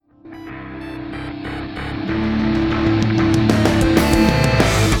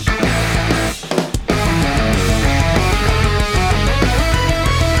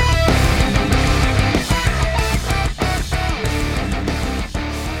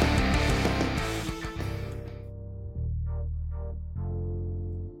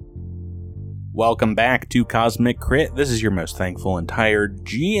Welcome back to Cosmic Crit. This is your most thankful and tired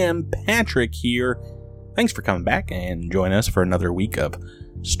GM Patrick here. Thanks for coming back and joining us for another week of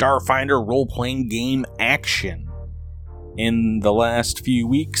Starfinder role-playing game action. In the last few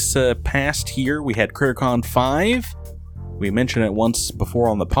weeks past here, we had CritterCon 5. We mentioned it once before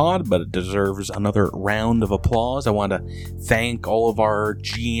on the pod, but it deserves another round of applause. I want to thank all of our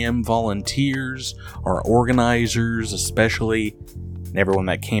GM volunteers, our organizers especially, and everyone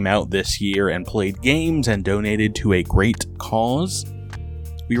that came out this year and played games and donated to a great cause.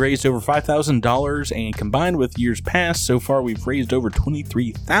 We raised over $5,000, and combined with years past, so far we've raised over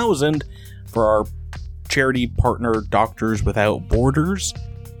 $23,000 for our charity partner Doctors Without Borders.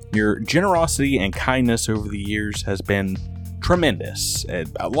 Your generosity and kindness over the years has been tremendous.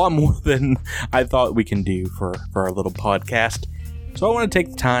 A lot more than I thought we can do for our little podcast. So I want to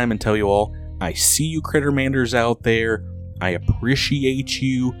take the time and tell you all, I see you Crittermanders out there. I appreciate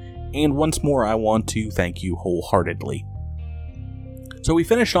you. And once more, I want to thank you wholeheartedly. So we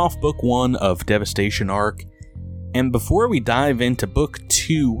finished off book 1 of Devastation Arc. And before we dive into book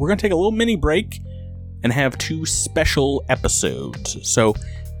 2, we're going to take a little mini break and have 2 special episodes. So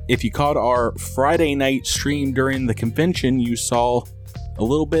if you caught our Friday night stream during the convention, you saw a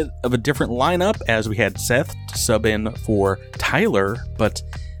little bit of a different lineup as we had Seth sub in for Tyler, but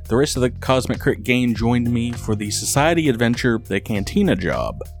the rest of the Cosmic Crit gang joined me for the Society Adventure, The Cantina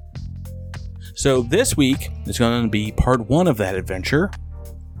Job. So this week is going to be part 1 of that adventure,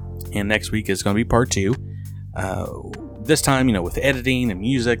 and next week is going to be part 2. This time, with editing and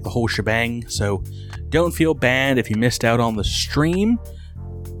music, the whole shebang, so don't feel bad if you missed out on the stream.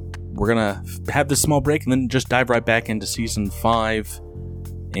 We're going to have this small break and then just dive right back into Season 5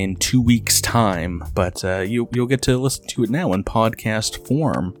 in 2 weeks' time. But you'll get to listen to it now in podcast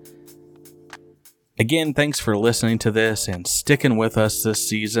form. Again, thanks for listening to this and sticking with us this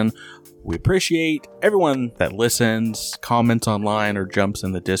season. We appreciate everyone that listens, comments online, or jumps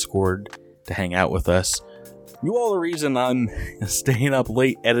in the Discord to hang out with us. You all are the reason I'm staying up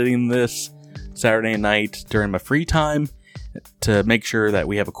late editing this Saturday night during my free time, to make sure that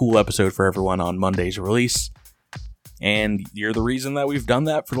we have a cool episode for everyone on Monday's release. And you're the reason that we've done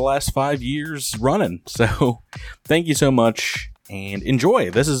that for the last 5 years running. So thank you so much and enjoy.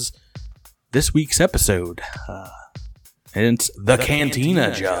 This is this week's episode. And it's The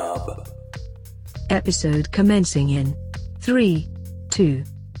Cantina Job. Episode commencing in 3, 2,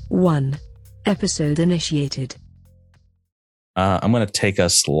 1. Episode initiated. I'm going to take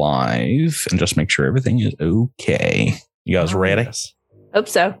us live and just make sure everything is okay. You guys ready? Yes. Hope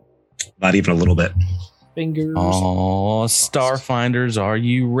so. Not even a little bit. Fingers. Oh, Starfinders, are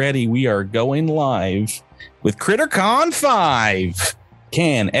you ready? We are going live with CritterCon 5.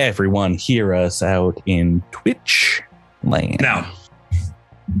 Can everyone hear us out in Twitch land? Now.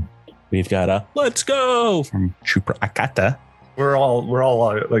 We've got a let's go from Chupra Akata. We're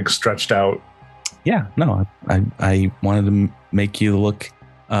all like stretched out. Yeah, no, I wanted to make you look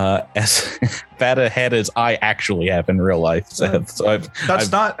as fat a head as I actually have in real life. So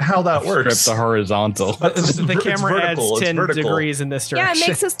That's not how that works. Stripped the horizontal. The camera adds vertical, 10 vertical. degrees in this Yeah, direction. it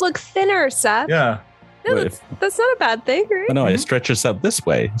makes us look thinner, Seth. Yeah. No, that's not a bad thing, right? But no, it stretches up this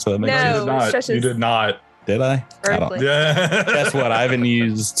way, so that makes No. You did not. stretches- You did not. Did I? I don't. Vertically. Yeah. Guess what? I haven't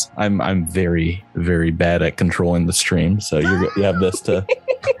used. I'm very, very bad at controlling the stream. So you have this to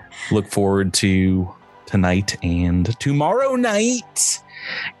look forward to tonight and tomorrow night,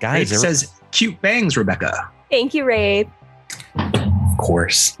 guys. It says cute bangs, Rebecca. Thank you, Ray. of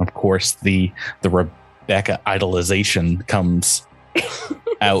course, the Rebecca idolization comes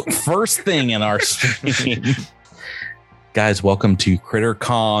out first thing in our stream. Guys, welcome to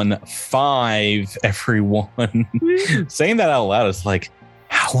CritterCon 5, everyone. Saying that out loud is like,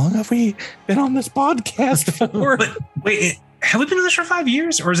 how long have we been on this podcast for? But wait, have we been doing this for 5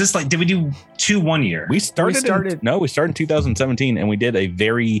 years? Or is this like, did we do 2 1 year? We started in 2017, and we did a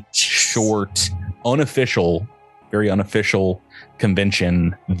very short, very unofficial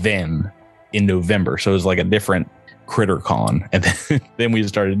convention then in November. So it was like a different CritterCon. And then we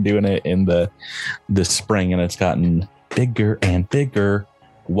started doing it in the spring, and it's gotten bigger and bigger.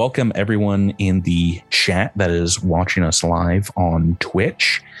 Welcome everyone in the chat that is watching us live on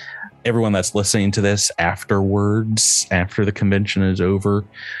Twitch. Everyone that's listening to this afterwards, after the convention is over.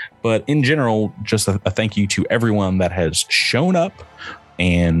 But in general, just a thank you to everyone that has shown up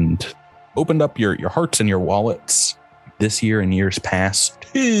and opened up your hearts and your wallets this year and years past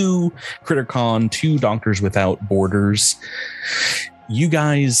to CritterCon, to Doctors Without Borders. You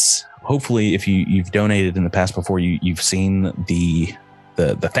guys, hopefully, if you've donated in the past before, you've seen the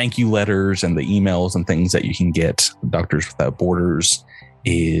thank you letters and the emails and things that you can get. Doctors Without Borders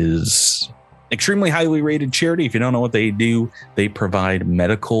is extremely highly rated charity. If you don't know what they do, they provide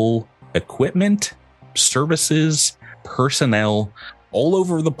medical equipment, services, personnel all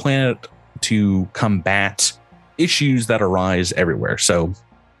over the planet to combat issues that arise everywhere. So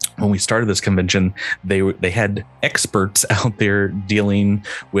when we started this convention, they had experts out there dealing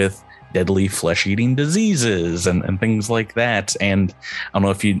with deadly flesh-eating diseases and things like that. And I don't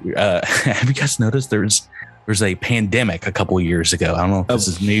know if you have you guys noticed there's a pandemic a couple of years ago. I don't know if this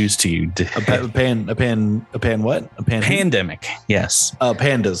is news to you. Pandemic. Yes.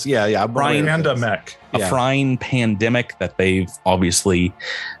 Pandas. Yeah. Pandemic. A frying pandemic that they've obviously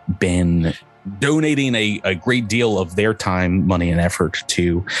been donating a great deal of their time, money, and effort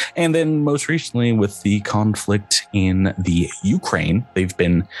to. And then most recently with the conflict in the Ukraine,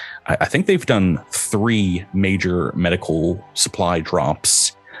 I think they've done 3 major medical supply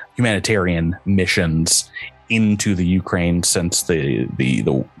drops, humanitarian missions into the Ukraine since the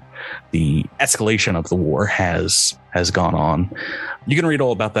escalation of the war has gone on. You can read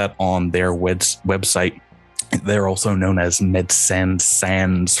all about that on their website. They're also known as Médecins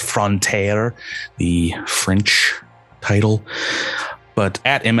Sans Frontières, the French title. But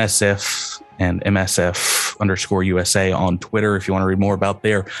at MSF and MSF_USA on Twitter, if you want to read more about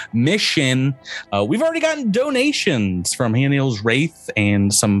their mission, we've already gotten donations from Haniel's Wraith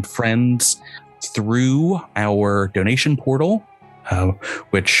and some friends through our donation portal,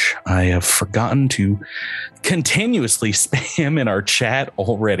 which I have forgotten to continuously spam in our chat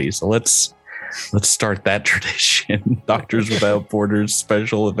already. So let's start that tradition. Doctors Without Borders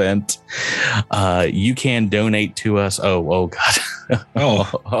special event. You can donate to us. Oh God.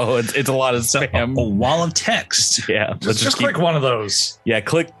 It's a lot of spam. A wall of text. Yeah. Just click one of those. Yeah.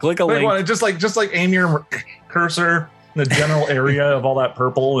 Click a link. One. Just like aim your cursor in the general area of all that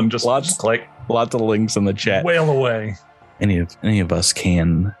purple and just click. Lots of links in the chat. Wail away. Any of us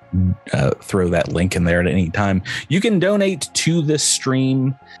can throw that link in there at any time. You can donate to this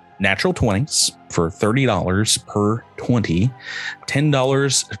stream. Natural 20s for $30 per 20,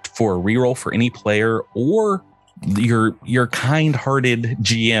 $10 for a reroll for any player, or your kind-hearted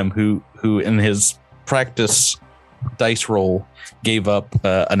GM who in his practice dice roll gave up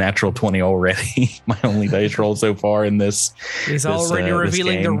a natural 20 already. My only dice roll so far in this. He's already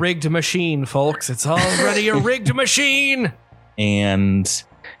revealing the rigged machine, folks. It's already a rigged machine. And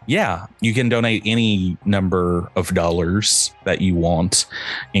yeah, you can donate any number of dollars that you want,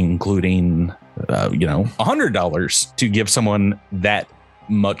 including, $100 to give someone that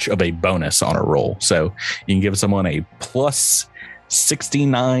much of a bonus on a roll. So you can give someone a plus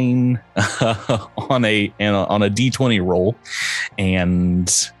 69 on a D20 roll,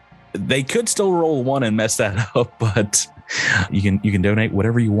 and they could still roll 1 and mess that up, but you can donate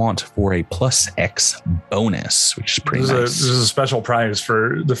whatever you want for a plus X bonus, which is pretty nice. This is a special prize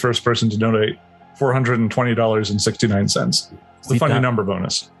for the first person to donate $420.69. It's the funny number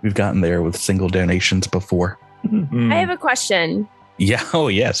bonus. We've gotten there with single donations before. I have a question. Yeah. Oh,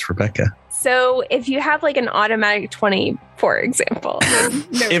 yes, Rebecca. So if you have like an automatic 20, for example,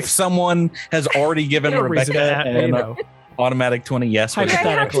 if someone has already given Rebecca an automatic 20, yes. Do I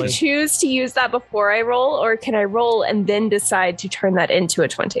have to choose to use that before I roll, or can I roll and then decide to turn that into a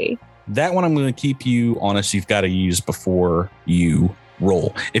 20? That one I'm going to keep you honest. You've got to use before you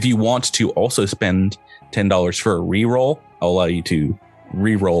roll. If you want to also spend $10 for a reroll, I'll allow you to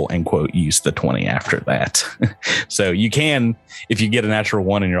reroll and quote use the 20 after that. So you can, if you get a natural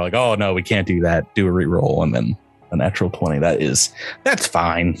 1 and you're like, oh no, we can't do that, do a reroll and then a natural 20. That's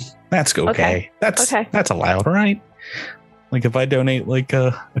fine. That's okay. That's allowed, right? Like if I donate like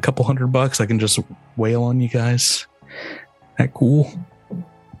a couple $100, I can just wail on you guys. That cool?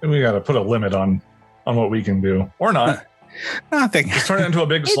 And we got to put a limit on what we can do, or not. Nothing. Just turn it into a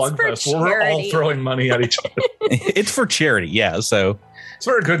big slugfest where we're all throwing money at each other. It's for charity, yeah. So it's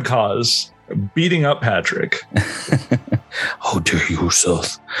for a good cause. Beating up Patrick. How dare you,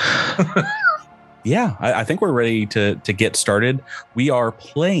 Seth? Yeah, I think we're ready to get started. We are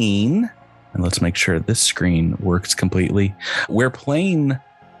playing, and let's make sure this screen works completely. We're playing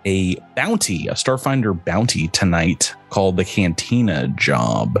a bounty, a Starfinder bounty tonight called the Cantina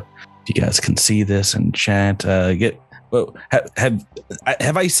Job. If you guys can see this in chat, have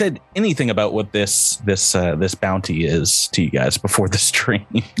I said anything about what this bounty is to you guys before the stream?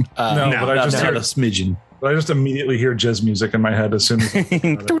 No, but I just heard a smidgen. But I just immediately hear jazz music in my head as soon as.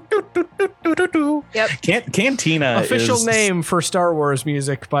 Yep. Cantina official is name for Star Wars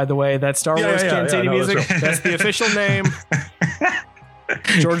music, by the way. That Star Wars Cantina music. That's the official name.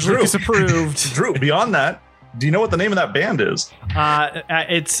 George Lucas approved. Drew, beyond that, do you know what the name of that band is?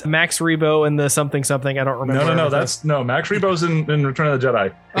 It's Max Rebo and the something. I don't remember. No. That's Max Rebo's in Return of the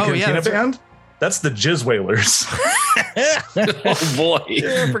Jedi. The Cantina Band. That's the Jizz Whalers. Oh boy.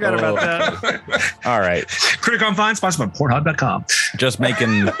 Yeah, I forgot about that. All right. Criticon Fine, sponsored by Pornhub.com. Just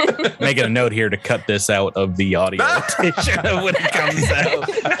making a note here to cut this out of the audio when it comes out.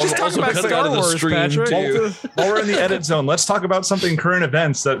 Just talk about Star Wars, Patrick. While we're in the edit zone, let's talk about something current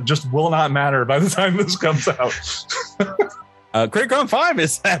events that just will not matter by the time this comes out. Criticon 5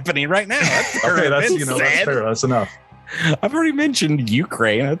 is happening right now. Okay, that's fair. That's enough. I've already mentioned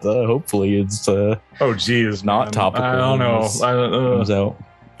Ukraine. Hopefully, it's oh geez, not topical. I don't know.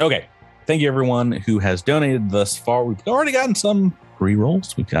 Okay, thank you everyone who has donated thus far. We've already gotten some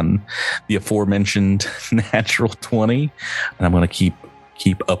re-rolls. We've gotten the aforementioned natural 20, and I'm going to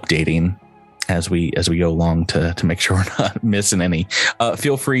keep updating as we go along to make sure we're not missing any.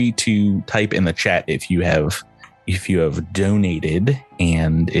 Feel free to type in the chat if you have donated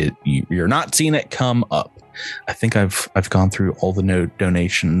and you're not seeing it come up. I think I've gone through all the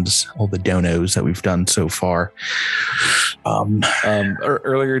donations, all the donos that we've done so far.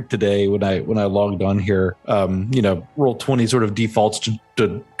 Earlier today when I logged on here, Roll20 sort of defaults to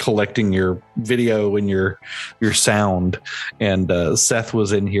collecting your video and your sound, and Seth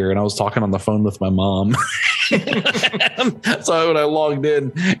was in here and I was talking on the phone with my mom. So when I logged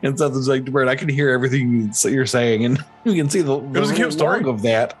in and Seth was like, "Bert, I can hear everything you're saying," and you can see the log of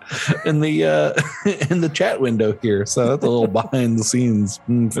that in the chat window here. So that's a little behind the scenes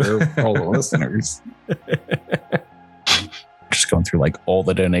for all the listeners. Just going through like all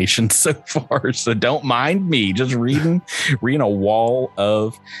the donations so far, so don't mind me just reading a wall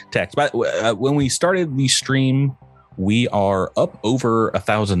of text. But when we started the stream, we are up over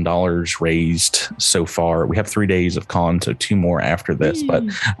 $1,000 raised so far. We have 3 days of con, so 2 more after this. But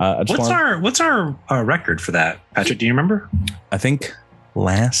what's our record for that, Patrick? Do you remember? I think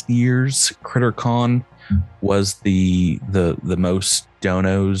last year's CritterCon was the most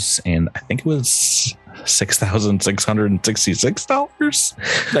donos, and I think it was $6,666.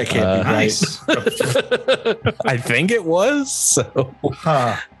 That can't be nice. I think it was. So,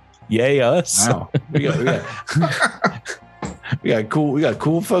 yay us! Wow. We got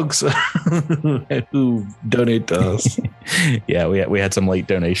cool folks who donate to us. Yeah, we had some late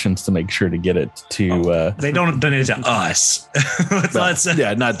donations to make sure to get it to. They don't donate to us. let's not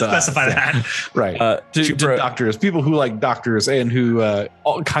to specify us. that. Right. To doctors, people who like doctors and who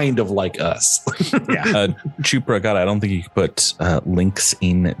all kind of like us. Yeah. Chupra, God, I don't think you could put links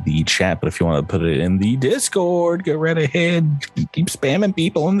in the chat, but if you want to put it in the Discord, go right ahead. Keep spamming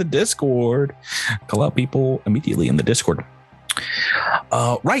people in the Discord. Call out people immediately in the Discord.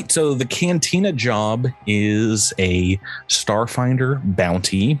 Right, so the Cantina job is a Starfinder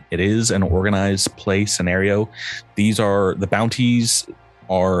bounty. It is an organized play scenario. The bounties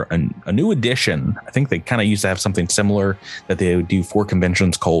are a new addition. I think they kind of used to have something similar that they would do for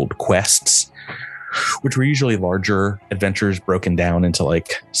conventions called quests, which were usually larger adventures broken down into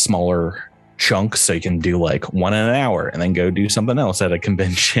like smaller chunks, so you can do like one in an hour and then go do something else at a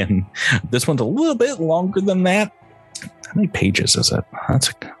convention. This one's a little bit longer than that. How many pages is it?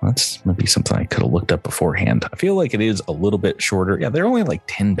 That's maybe something I could have looked up beforehand. I feel like it is a little bit shorter. Yeah, they're only like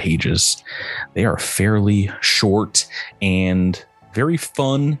 10 pages. They are fairly short and very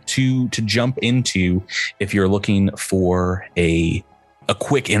fun to jump into if you're looking for a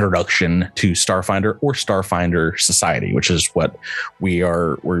quick introduction to Starfinder or Starfinder Society, which is what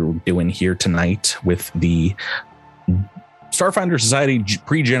we're doing here tonight with the Starfinder Society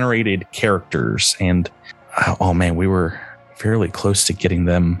pre-generated characters. And oh man, we were fairly close to getting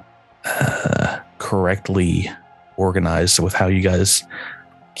them correctly organized with how you guys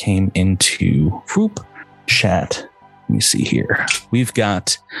came into chat. Let me see here. We've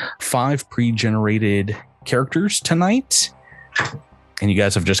got 5 pre-generated characters tonight, and you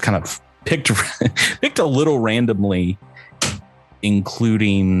guys have just kind of picked a little randomly,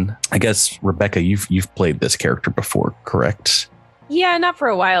 including, I guess, Rebecca, you've played this character before, correct? Yeah, not for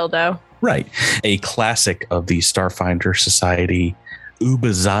a while though. Right. A classic of the Starfinder Society,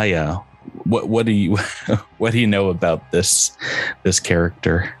 Ubazaya. What do you know about this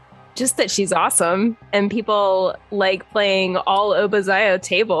character? Just that she's awesome and people like playing all Ubazaya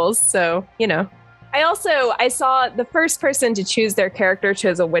tables. So, I saw the first person to choose their character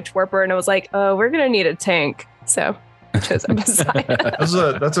chose a Witch Warper, and I was like, oh, we're going to need a tank. So I chose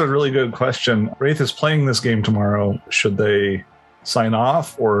Ubazaya. That's a really good question. Wraith is playing this game tomorrow. Should they sign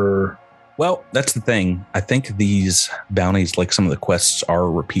off or... Well, that's the thing. I think these bounties, like some of the quests, are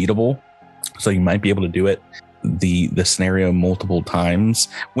repeatable. So you might be able to do it, the scenario multiple times.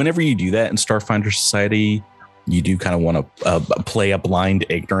 Whenever you do that in Starfinder Society, you do kind of want to play a blind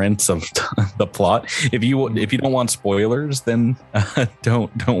ignorance of the plot. If you don't want spoilers, then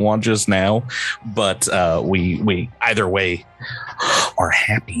don't watch us now. But we either way are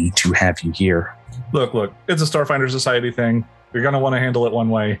happy to have you here. Look, it's a Starfinder Society thing. You're gonna want to handle it one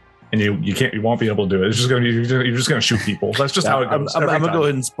way, and you won't be able to do it. It's just gonna be you're just gonna shoot people. That's just how it goes. I'm gonna go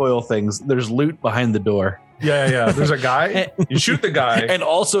ahead and spoil things. There's loot behind the door. Yeah. There's a guy. You shoot the guy, and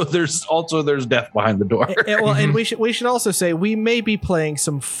also there's death behind the door. And we should also say we may be playing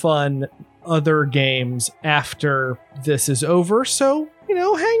some fun other games after this is over. So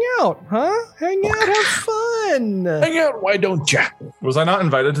hang out, huh? Hang out, have fun. Hang out. Why don't you? Was I not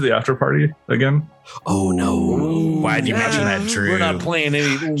invited to the after party again? Oh no! Why'd you mention that, Drew? We're not playing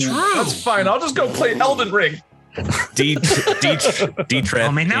any. That's fine. I'll just go play Elden Ring. Detreth.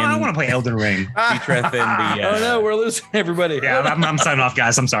 Oh man, now I want to play Elden Ring. Detreth in the. Oh no, we're losing everybody. Yeah, I'm signing off,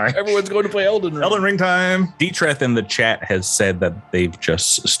 guys. I'm sorry. Everyone's going to play Elden Ring. Elden Ring time. Detreth in the chat has said that they've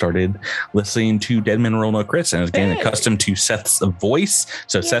just started listening to Dead Men Roll No Crits and is getting accustomed to Seth's voice.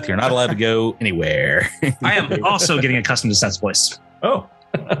 So Seth, you're not allowed to go anywhere. I am also getting accustomed to Seth's voice. Oh.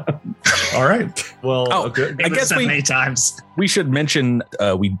 All right. Well, okay. I guess many times. We should mention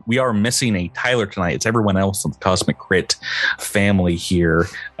we are missing a Tyler tonight. It's everyone else in the Cosmic Crit family here.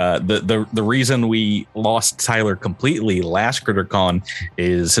 The reason we lost Tyler completely last CritterCon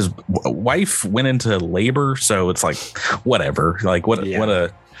is his wife went into labor, so it's like whatever. Like what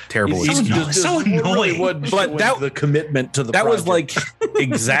a terrible. He's so annoying. But the commitment to the that project. was like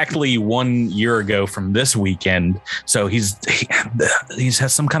exactly 1 year ago from this weekend. So he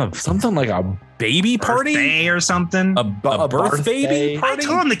has some kind of something like a baby party birthday or something. A birth baby party. I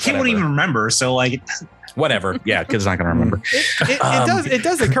told him the kid wouldn't even remember. So like, whatever. Yeah, kid's not going to remember. It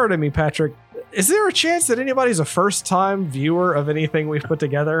does occur to me, Patrick. Is there a chance that anybody's a first-time viewer of anything we've put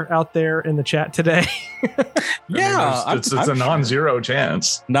together out there in the chat today? Yeah, I mean, it's a non-zero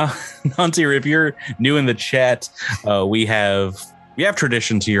chance. Non-zero. If you're new in the chat, we have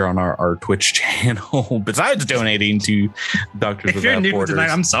traditions here on our Twitch channel. Besides donating to Doctors if you're Without new Borders, tonight,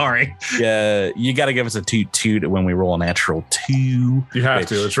 I'm sorry. Yeah, you got to give us a toot when we roll a natural 2. You have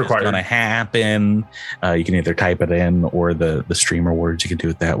to. It's required. It's going to happen. You can either type it in or the streamer words. You can do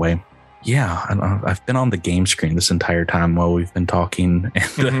it that way. Yeah, I've been on the game screen this entire time while we've been talking,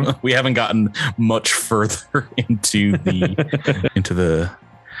 and we haven't gotten much further into the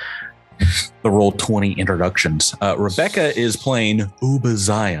Roll20 introductions. Rebecca is playing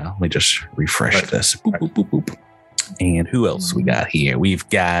Obadiah. Let me just refresh this. Boop, boop, boop, boop. And who else we got here? We've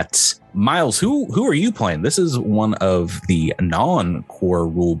got Miles. Who are you playing? This is one of the non-core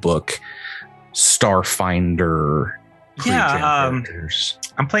rulebook Starfinder. Characters.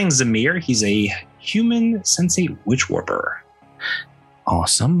 I'm playing Zamir. He's a human sensate witch warper.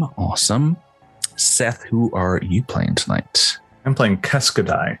 Awesome. Seth, who are you playing tonight? I'm playing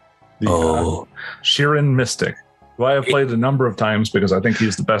Keskadai, the Shirin Mystic, who I have played a number of times because I think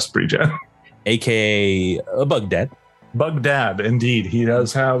he's the best pre-gen. AKA Bugdad. Bugdad, indeed. He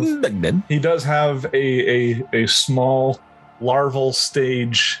does have a small larval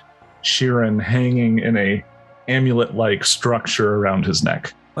stage Shirin hanging in a amulet-like structure around his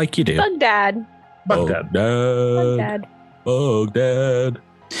neck. Like you do. Bugdad. Bugdad.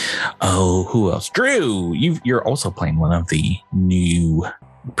 Oh, who else? Drew, you're also playing one of the new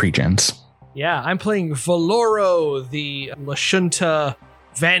pre-gens. Yeah, I'm playing Valoro, the Lashunta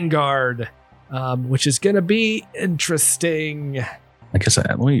Vanguard, which is going to be interesting. Like I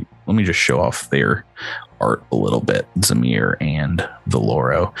said, let me just show off their art a little bit, Zamir and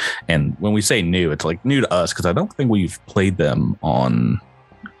Valoro. And when we say new, it's like new to us because I don't think we've played them on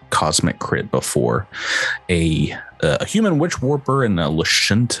Cosmic Crit before. A human witch warper and a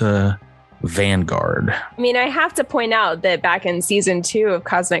Lashunta Vanguard. I mean, I have to point out that back in season 2 of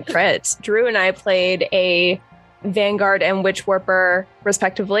Cosmic Crit, Drew and I played a Vanguard and Witch Warper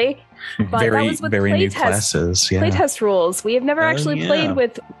respectively. But that was with very new classes. Yeah. Playtest rules. We have never actually played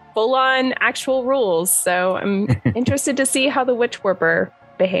with full-on actual rules, so I'm interested to see how the Witch Warper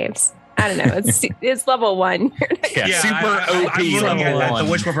behaves. I don't know. It's level 1. Super OP. I'm looking at the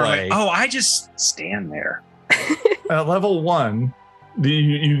Witch Warper. Like, I just stand there. At level 1,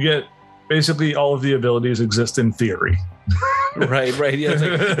 you get basically all of the abilities exist in theory. Right. Yeah.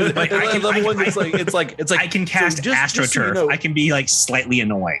 It's like I can cast AstroTurf. So you know, I can be like slightly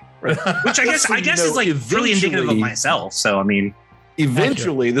annoying, which I guess is like really indicative of myself. So I mean,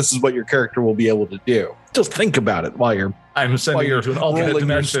 eventually, this is what your character will be able to do. Just think about it while you're I'm sending you to an alternate rolling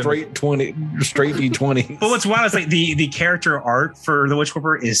your dimension. straight D20. But what's wild is like the character art for the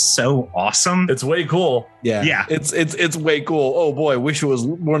Witchwhipper is so awesome. It's way cool. Yeah. It's way cool. Oh boy, wish it was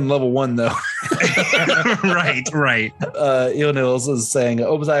more than level 1 though. right. Ionils is saying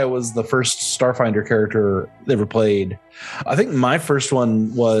Obadiah was the first Starfinder character they ever played. I think my first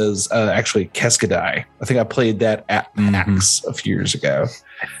one was actually Keskadai. I think I played that at PAX a few years ago.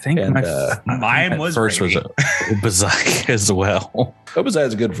 I think Mine was first was Obadiah as well. Obadiah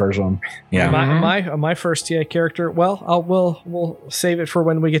is a good first one. Yeah. My first character. Well, we'll save it for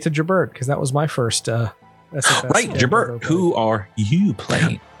when we get to Jabert because that was my first. SFS Right, Jabert. Who are you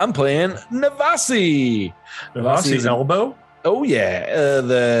playing? I'm playing Navasi. Navasi's elbow? Oh yeah,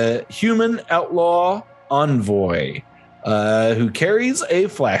 the human outlaw envoy who carries a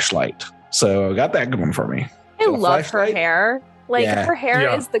flashlight. So I got that going for me. I Got a love her flashlight. hair. Like Yeah. her hair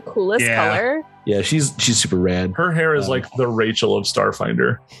Yeah. is the coolest Yeah. color. Yeah, she's super rad. Her hair is like the Rachel of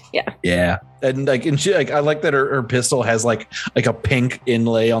Starfinder. Yeah, and she I like that her pistol has like a pink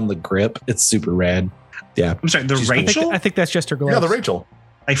inlay on the grip. It's super rad. Yeah, I'm sorry, the She's- Rachel? I think that's just her gloves. Yeah, the Rachel.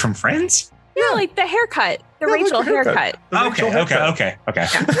 Like from Friends? Yeah, like the haircut, the Yeah, like Rachel the haircut. haircut. The Rachel haircut. Okay.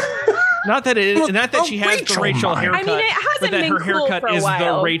 Not that she has Rachel the Rachel mine. haircut. I mean, it but hasn't that been her cool haircut for a is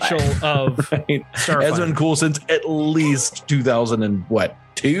while. the Rachel of right. Starfinder. Has been cool since at least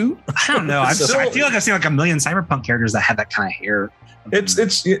 2002. I don't know. I Still- feel like I've seen like a million cyberpunk characters that have that kind of hair. It's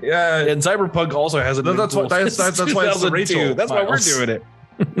And Cyberpunk also hasn't. been That's cool what- that's since why it's the 2002. Rachel That's why we're Miles. doing it.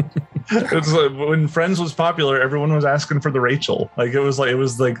 it's like when Friends was popular, everyone was asking for the Rachel. Like it was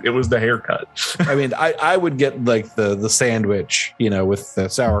the haircut. I mean, I would get like the sandwich, with the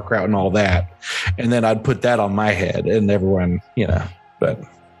sauerkraut and all that, and then I'd put that on my head, and everyone, But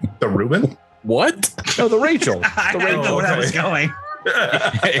The Reuben? What? no, the Rachel. I didn't know where that was going.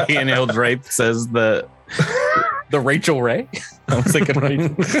 Ian Hill Drape says the Rachel Ray. I was thinking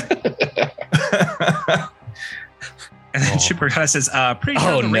Rachel. And then Chipper kind of says, pretty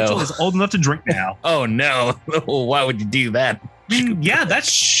sure Oh, the no. Rachel is old enough to drink now. Oh no! Why would you do that? I mean, yeah, that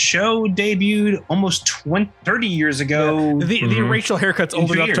show debuted almost 30 years ago. The Rachel haircut's old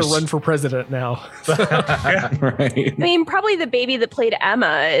 2 enough to years. run for president now. Right. I mean, probably the baby that played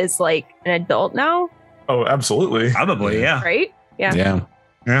Emma is like an adult now, Oh, absolutely. Probably, yeah. right? Yeah. Yeah.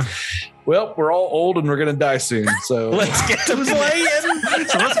 Yeah. Well, we're all old and we're gonna die soon. So Let's get to playing.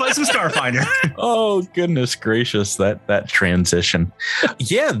 So let's play some Starfinder. Oh goodness gracious, that transition.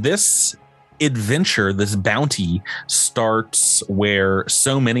 Yeah, this adventure, this bounty starts where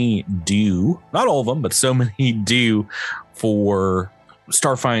so many do, not all of them, but so many do for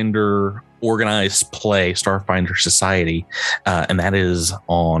Starfinder organized play, Starfinder Society, and that is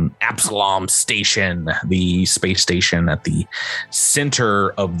on Absalom Station, the space station at the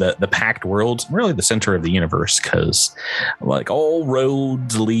center of the Pact Worlds, really the center of the universe, because like all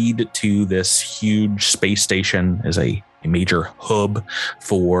roads lead to this huge space station as a major hub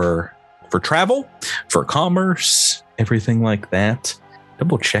for travel, for commerce, everything like that.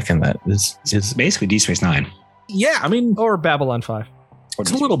 Double checking that is Basically Deep Space Nine. yeah, I mean, Or Babylon 5.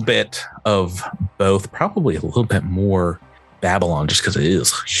 it's a little bit of both, probably a little bit more Babylon, just because it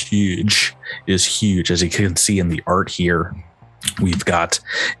is huge. It is huge, as you can see in the art here. We've got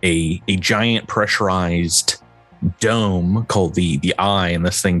a giant pressurized dome called the Eye, and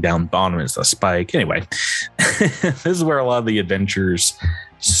this thing down bottom is the Spike. Anyway, this is where a lot of the adventures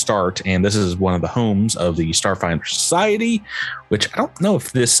start, and this is one of the homes of the Starfinder Society, which I don't know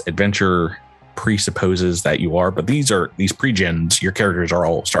if this adventure presupposes that you are, but these pre-gens, your characters are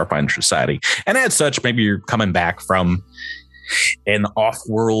all Starfinder Society, and as such, maybe you're coming back from an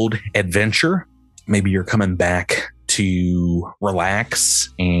off-world adventure. Maybe you're coming back to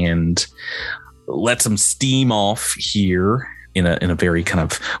relax and let some steam off here in a very kind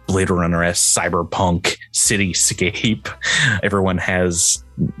of Blade Runner-esque cyberpunk cityscape. Everyone has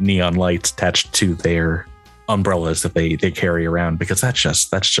neon lights attached to their umbrellas that they carry around, because that's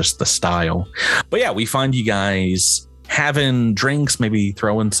just the style. But yeah, we find you guys having drinks, maybe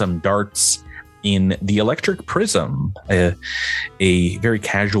throwing some darts in the Electric Prism, a very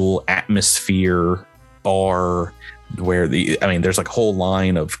casual atmosphere bar where there's like a whole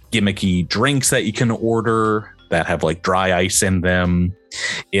line of gimmicky drinks that you can order that have like dry ice in them.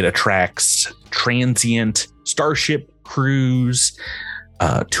 It attracts transient starship crews,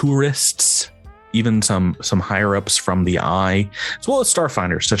 tourists, even some higher ups from the Eye, as well as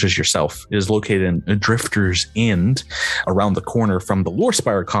Starfinders such as yourself. It is located in Drifter's End, around the corner from the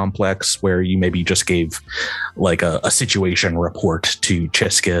Lorespire complex, where you maybe just gave like a situation report to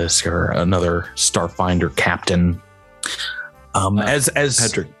Cheskis or another Starfinder captain. As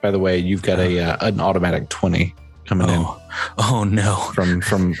Patrick, by the way, you've got an automatic 20 coming in. Oh no, from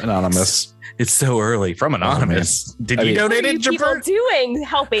Anonymous. It's so early from Anonymous. Did you donate it, people doing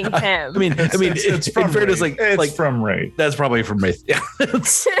helping him? I mean, it's from fairness, it's from Wraith. That's probably from Wraith. Yeah.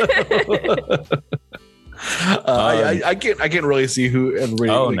 I can't really see who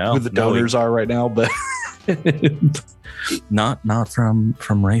the donors are right now, but not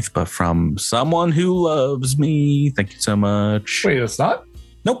from Wraith, but from someone who loves me. Thank you so much. Wait, it's not?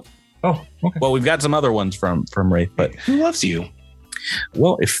 Nope. Oh, okay. Well, we've got some other ones from Wraith, but who loves you?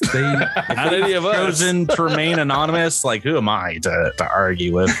 Well, if any of us chosen to remain anonymous, like who am I to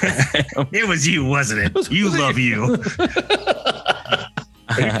argue with? It was you, wasn't it? You love you.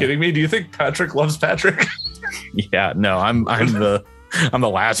 Are you kidding me? Do you think Patrick loves Patrick? Yeah, no, I'm the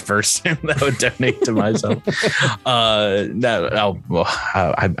last person that would donate to myself. I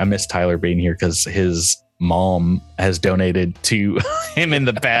miss Tyler being here because his mom has donated to him in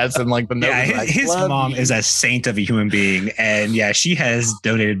the past, and like his mom is a saint of a human being, and she has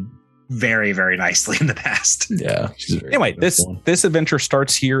donated very, very nicely in the past. Yeah. Anyway, this adventure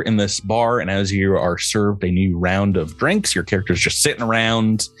starts here in this bar, and as you are served a new round of drinks, your character's just sitting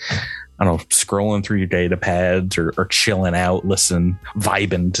around, I don't know, scrolling through your data pads or chilling out,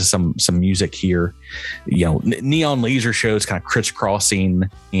 vibing to some music here. Neon laser shows kind of crisscrossing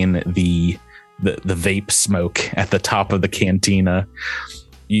in the vape smoke at the top of the cantina.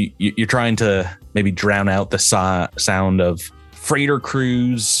 You're trying to maybe drown out the sound of freighter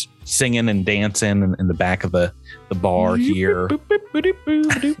crews singing and dancing in the back of the bar here.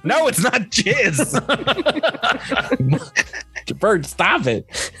 No, it's not jizz. Bird, stop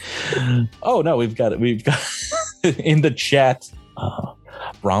it. Oh no, we've got in the chat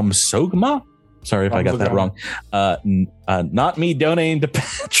Bram Sogma. Sorry if I got that wrong. Not me donating to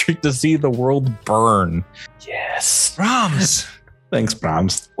Patrick to see the world burn. Yes. Brahms. Thanks,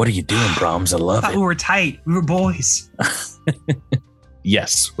 Brahms. What are you doing, Brahms? I love it. We were tight. We were boys.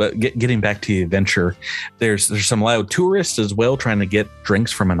 Yes. But getting back to the adventure, there's some loud tourists as well trying to get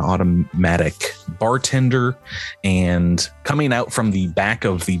drinks from an automatic bartender, and coming out from the back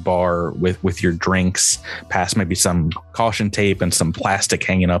of the bar with your drinks past maybe some caution tape and some plastic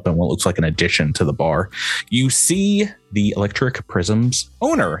hanging up in what looks like an addition to the bar. You see the Electric Prism's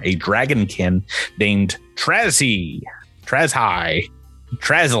owner, a dragonkin named Trazzy, Trazzles,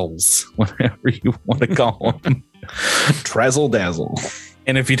 whatever you want to call him. Trazzle Dazzle.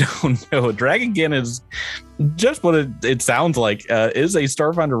 And if you don't know, a dragonkin is just what it sounds like. Is a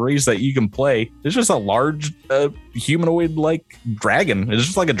Starfinder race that you can play. It's just a large humanoid like dragon. It's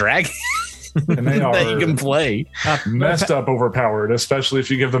just like a dragon and they that you can play. Messed up, overpowered, especially if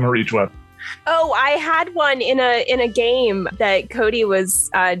you give them a reach weapon. Oh, I had one in a game that Cody was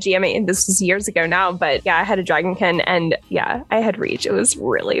GMing, and this was years ago now, but I had a dragonkin, and I had reach. It was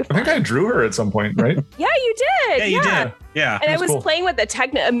really fun. I think I drew her at some point, right? Yeah, you did. Yeah, you did. Yeah. And I was playing with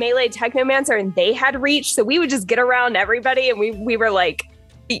a melee technomancer, and they had reach, so we would just get around everybody, and we were like,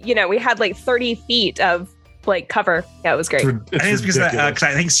 we had like 30 feet of like cover. Yeah, it was great. I think it's because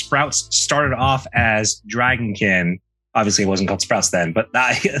I think Sprouts started off as dragonkin. Obviously, it wasn't called Sprouts then, but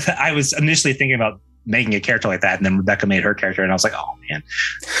I was initially thinking about making a character like that, and then Rebecca made her character, and I was like, oh man.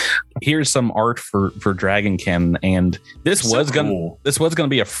 Here's some art for Dragonkin, and this was gonna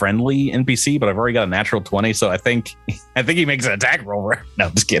be a friendly NPC, but I've already got a natural 20, so I think he makes an attack roll. No,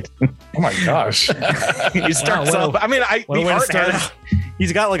 I'm just kidding. Oh my gosh. He starts off. I mean,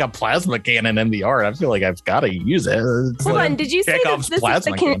 he's got like a plasma cannon in the art. I feel like I've got to use it. Hold on, did you say this is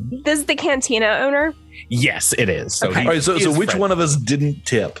the cantina owner? Yes, it is. Okay. All right, so which one of us didn't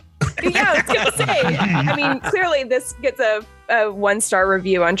tip? Yeah, I was gonna say. I mean, clearly this gets a 1-star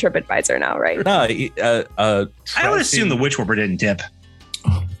review on TripAdvisor now, right? No, I would assume the Witchwarper didn't tip.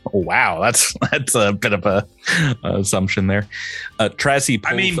 Oh, wow, that's a bit of a assumption there. Tracy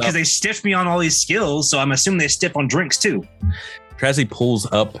pulls because they stiffed me on all these skills, so I'm assuming they stiff on drinks too. Tracy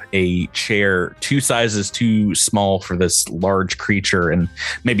pulls up a chair 2 sizes too small for this large creature, and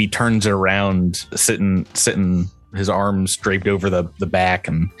maybe turns it around, sitting his arms draped over the back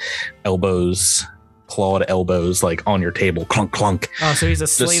and clawed elbows like on your table, clunk clunk. Oh, so he's a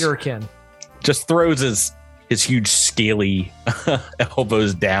Slaterkin. Just throws his huge scaly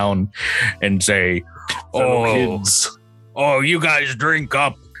elbows down and say, kids. Oh, you guys drink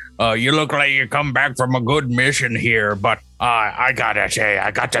up. You look like you come back from a good mission here, but I gotta say,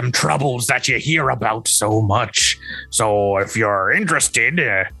 I got them troubles that you hear about so much. So if you're interested,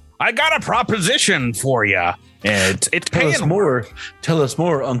 I got a proposition for you. It's Tell us more. Tell us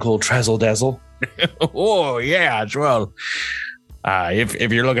more, Uncle Trazzle Dazzle. Oh yeah, well,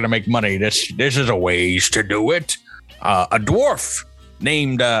 if you're looking to make money, this is a ways to do it. A dwarf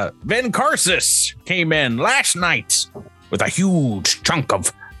named Venkarsis came in last night with a huge chunk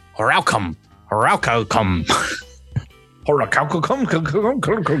of Horalcum.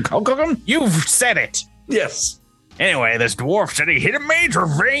 You've said it. Yes. Anyway, this dwarf said he hit a major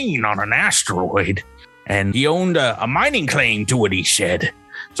vein on an asteroid, and he owned a mining claim to it, he said.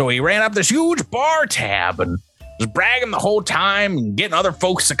 So he ran up this huge bar tab and was bragging the whole time and getting other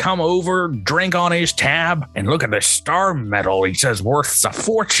folks to come over, drink on his tab, and look at the star medal he says worth a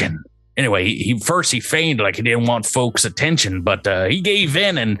fortune. Anyway, he feigned like he didn't want folks' attention, but he gave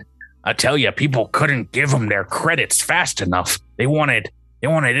in, and I tell you, people couldn't give him their credits fast enough. They wanted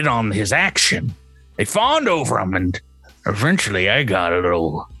it on his action. They fawned over him, and eventually I got a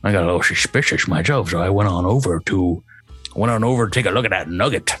little suspicious myself, so I went on over to take a look at that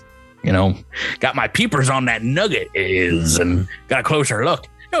nugget. You know, got my peepers on that nugget and got a closer look.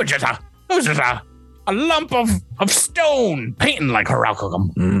 It was just a lump of stone painting like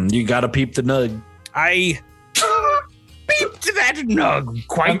Horalcum. You gotta peep the nug. I peeped that nug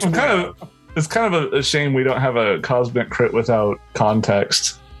quite well. It's kind of a shame we don't have a cosmic crit without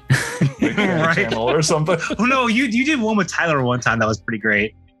context. Like right. Channel or something. Oh no, you did one with Tyler one time that was pretty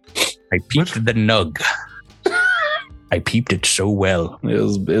great. I peeped the nug. I peeped it so well.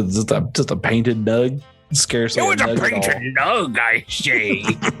 It's just a painted nug. Scarcely. It was a nug painted nug, I say,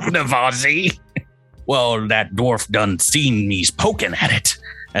 Navazi. Well, that dwarf done seen me poking at it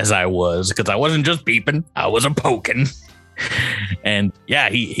as I was, because I wasn't just peeping, I was a poking. And yeah,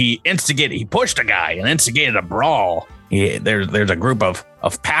 he pushed a guy and instigated a brawl. There's a group of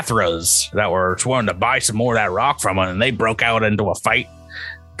Pathras that were sworn to buy some more of that rock from him, and they broke out into a fight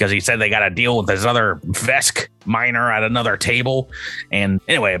because he said they got to deal with this other Vesk miner at another table. And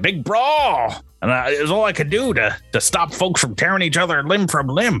anyway, a big brawl. And it was all I could do to stop folks from tearing each other limb from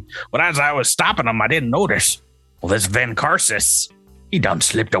limb. But as I was stopping them, I didn't notice. Well, this Venkarsis, he done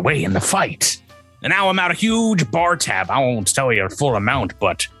slipped away in the fight. And now I'm at a huge bar tab. I won't tell you the full amount,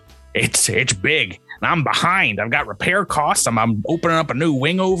 but it's big. And I'm behind. I've got repair costs. I'm opening up a new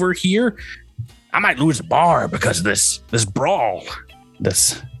wing over here. I might lose a bar because of this brawl.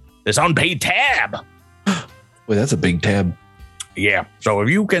 This unpaid tab. Wait, that's a big tab. Yeah. So if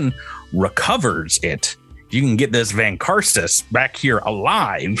you can recovers it, you can get this Venkarsis back here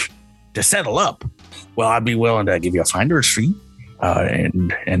alive to settle up. Well, I'd be willing to give you a finder's fee.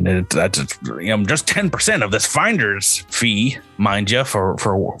 And that's just 10% of this finder's fee, mind you, for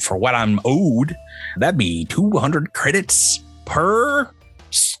what I'm owed. That'd be 200 credits per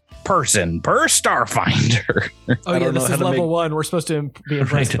person, per Starfinder. Oh yeah, this is level 1. We're supposed to be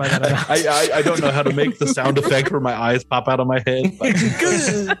impressed by that. I don't know how to make the sound effect where my eyes pop out of my head.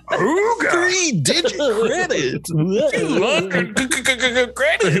 Good. 3-digit credit. 200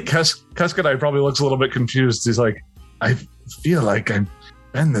 credit. Cuskadai probably looks a little bit confused. He's like, I feel like I've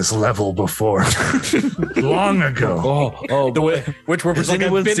been this level before, long ago. Oh, the way which we're has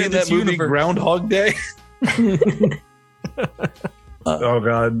anyone seen that movie Groundhog Day? Oh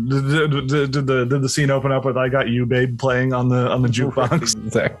God! Did the scene open up with "I Got You, Babe" playing on the jukebox?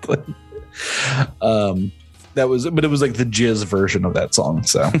 Exactly. That was, but it was like the jizz version of that song.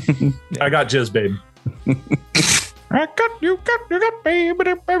 So I got jizz, babe. I got you, baby.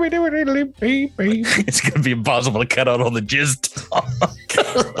 It's gonna be impossible to cut out all the jizz talk.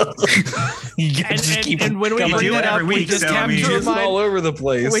 And when we bring that up, we just have to remind all over the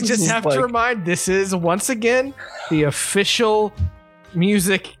place. We just have to remind this is once again the official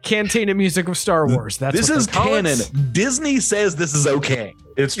music, Cantina music of Star Wars. This is canon. Disney says this is okay.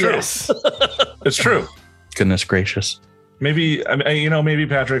 It's true. Yes. It's true. Goodness gracious. Maybe maybe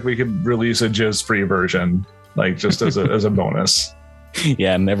Patrick, we could release a jizz-free version, like just as a bonus.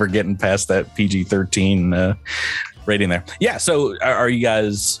 Yeah, never getting past that PG-13 rating there. Yeah. So are you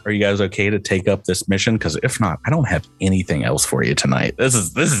guys okay to take up this mission? Because if not, I don't have anything else for you tonight. This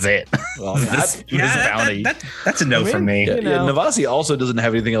is it. Well, this bounty. That's a no from me. Yeah, Navasi also doesn't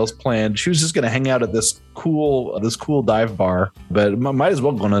have anything else planned. She was just going to hang out at this cool dive bar, but might as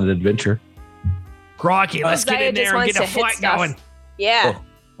well go on an adventure. Crocky, let's get in there and get a fight going. Yeah.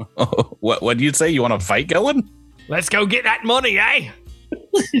 Oh, what do you say? You want a fight going? Let's go get that money, eh?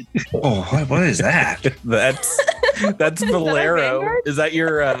 Oh, what is that? That's Valero. Is that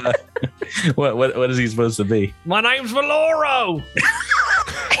your what is he supposed to be? My name's Valoro.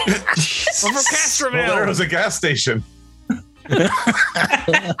 I'm from Castroville. Valero's a gas station.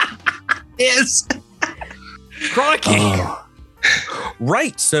 Yes. Crocky.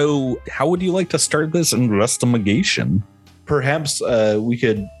 Right. So how would you like to start this investigation? Perhaps we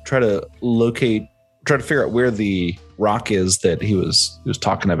could try to figure out where the rock is that he was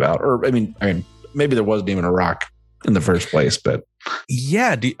talking about. Or I mean, maybe there wasn't even a rock. in the first place. But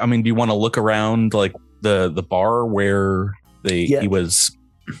yeah, do you want to look around like the bar where he was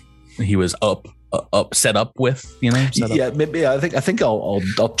up set up with, maybe I think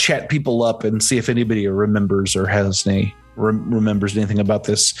I'll chat people up and see if anybody remembers or has remembers anything about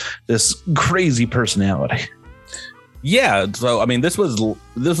this crazy personality. Yeah, so this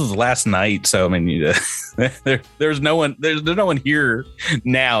was last night. So there's no one here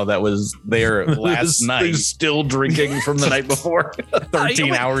now that was there last night. They're still drinking from the night before.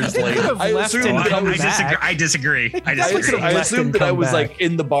 13 hours later. I disagree. I assumed that I was like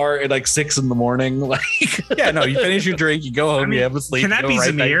in the bar at like 6 a.m. Like, yeah, no, you finish your drink, you go home, you have a sleep. Can that be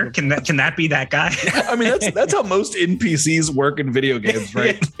Zamir? Can that be that guy? That's how most NPCs work in video games,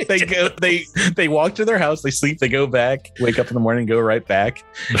 right? They walk to their house, they sleep, they go back, wake up in the morning, go right back.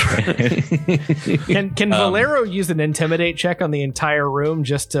 Can Valero use an intimidate check on the entire room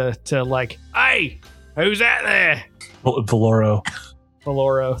just to like, hey, who's that there? Valero,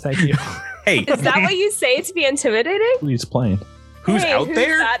 thank you. Hey, is that what you say to be intimidating? Who's playing? Who's out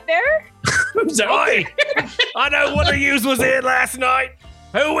there? That there? Who's out there? I know one of yous was here last night.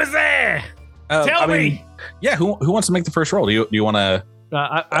 Who was there? Tell me. Yeah, who wants to make the first roll? Do you want to?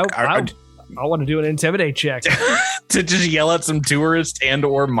 I want to do an intimidate check to just yell at some tourists and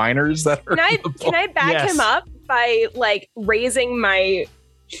or miners that are. Can I back him up by like raising my,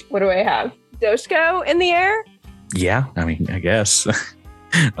 what do I have? Doshko in the air? Yeah, I guess. So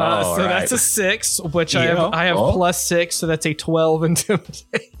that's a 6, which I have +6, so that's a 12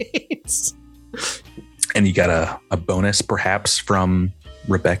 intimidate. And you got a bonus perhaps from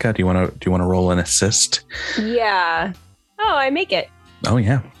Rebecca. Do you want to roll an assist? Yeah. Oh, I make it. Oh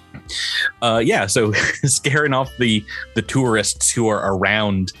yeah. So scaring off the tourists who are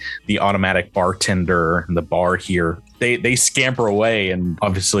around the automatic bartender and the bar here, they scamper away, and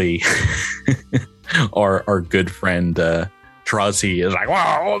obviously our good friend Trozzy is like,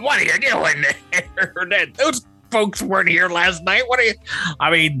 "Whoa, what are you doing there? Those folks weren't here last night. What are you?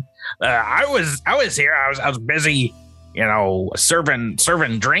 I was here. I was busy."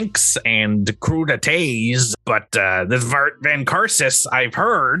 Serving drinks and crudités. But this Vart Van Karsis, I've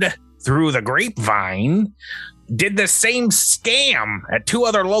heard through the grapevine, did the same scam at 2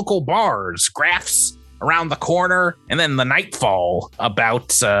 other local bars, Graph's around the corner, and then the Nightfall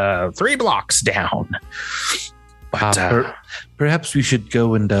about 3 blocks down. But perhaps we should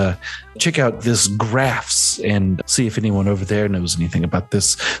go and check out this Graph's and see if anyone over there knows anything about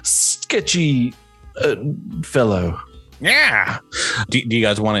this sketchy fellow. Yeah. Do you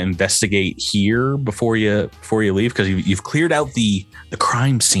guys want to investigate here before you leave? Because you've cleared out the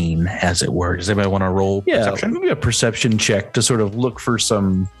crime scene, as it were. Does anybody want to roll perception? Maybe a perception check to sort of look for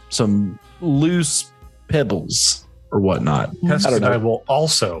some loose pebbles or whatnot. I will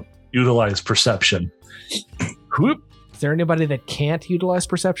also utilize perception. Whoop. Is there anybody that can't utilize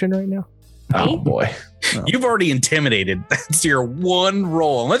perception right now? Oh boy. No. You've already intimidated. That's your one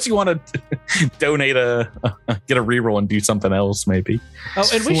roll. Unless you want to donate get a reroll and do something else, maybe. Oh,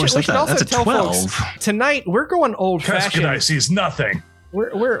 and we should also tell 12. Folks tonight we're going old fashioned. Pescadine sees nothing.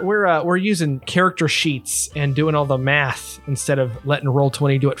 We're using character sheets and doing all the math instead of letting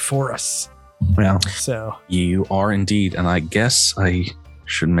Roll20 do it for us. Yeah. So you are indeed, and I guess I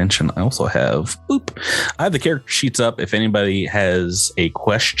should mention I also have I have the character sheets up. If anybody has a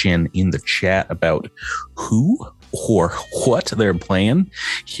question in the chat about who or what they're playing,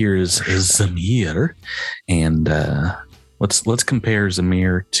 here's Zamir, and let's compare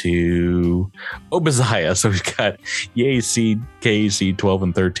Zamir to Obadiah. So we've got Yeaseed, KAC 12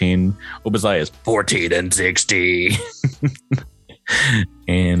 and 13. Obadiah is 14 and 60.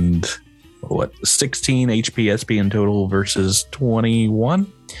 And 16 HP SP in total versus 21.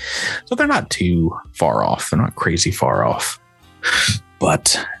 So they're not too far off. They're not crazy far off.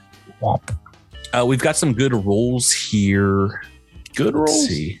 But womp. We've got some good rolls here. Good rolls? Let's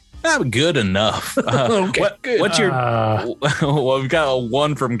see. Good enough. Okay, good. What's your? Well, we've got a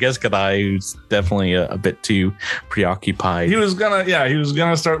 1 from Geskadai, who's definitely a bit too preoccupied. He was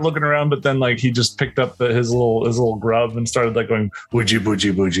gonna start looking around, but then like he just picked up his little grub and started like going bougie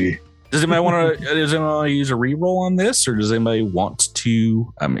bougie bougie. Does anybody want to use a reroll on this, or does anybody want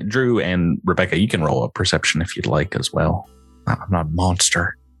to? Drew and Rebecca, you can roll a perception if you'd like as well. I'm not a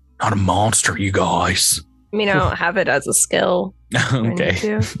monster. Not a monster, you guys. I don't have it as a skill.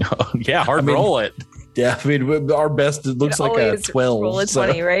 Okay. Yeah, roll it. Yeah, our best, it looks like a 12. Roll a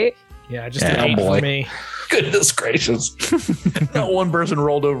 20, right? Yeah, just an 8 for me. Goodness gracious. Not one person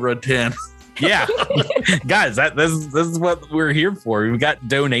rolled over a 10. Yeah, guys, this is what we're here for. We've got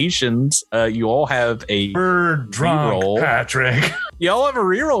donations. You all have a drunk reroll. Patrick. You all have a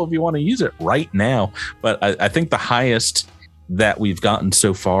reroll if you want to use it right now. But I think the highest that we've gotten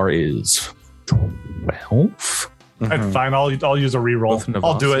so far is 12. Fine, I'll use a reroll.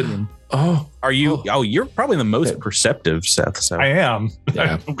 I'll do it. You're probably the most perceptive, Seth. So I am.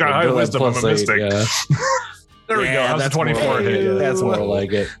 Yeah. I've got high wisdom. I'm a mystic. Yeah. There we go. That's a 24 hit. That's more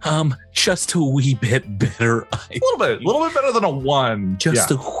like it. Just a wee bit better. A little bit better than a 1.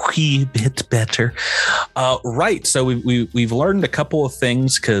 Just a wee bit better. Right. So we've learned a couple of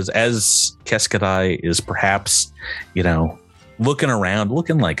things because as Keskadai is perhaps, looking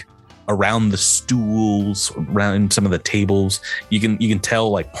like around the stools, around some of the tables, you can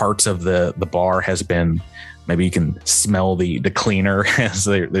tell like parts of the bar has been. Maybe you can smell the cleaner as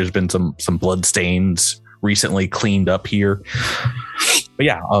there's been some blood stains recently cleaned up here. But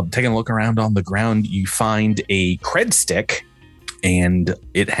yeah, taking a look around on the ground, you find a cred stick, and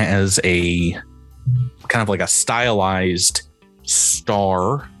it has a kind of like a stylized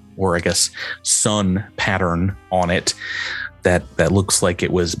star, or I guess sun pattern on it that looks like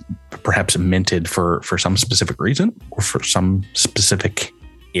it was perhaps minted for some specific reason or for some specific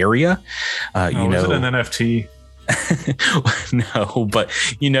area. Is it an NFT? No, but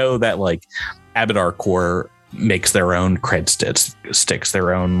that like Abadar Core makes their own cred sticks,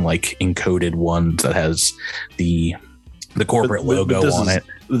 their own like encoded ones that has the corporate logo on it.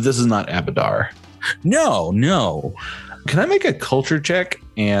 This is not Abadar. No. Can I make a culture check?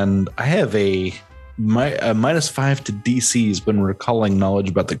 And I have a -5 to DCs when recalling knowledge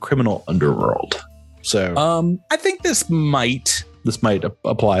about the criminal underworld. So I think this might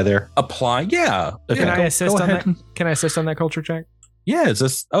apply there. Yeah. Okay. Can I assist on that? Can I assist on that culture check? Yeah, is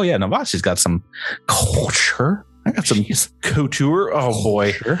this? Oh yeah, Navashi's got some culture. I got some couture. Oh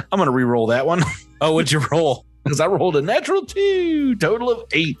boy, sure. I'm gonna re-roll that one. Oh, what'd you roll? Because I rolled a natural 2, total of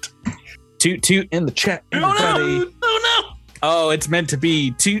 8. Toot in the chat. Oh no! Oh, it's meant to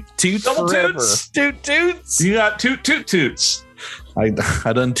be toot double forever. Toots. You got toots. I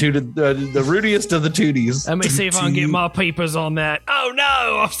done tooted the rootiest of the tooties. Let me see if I can get my papers on that. Oh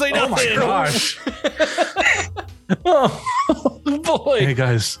no, I've seen nothing. Oh my gosh. Oh boy. Hey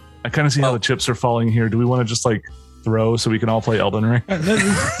guys, I kind of see how the chips are falling here. Do we want to just like throw so we can all play Elden Ring?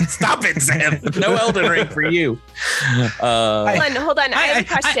 Stop it, Sam. No Elden Ring for you. Hold on. I have a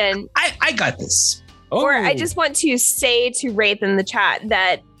question. I got this. Or I just want to say to Wraith in the chat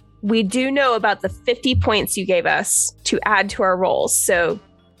that we do know about the 50 points you gave us to add to our rolls. So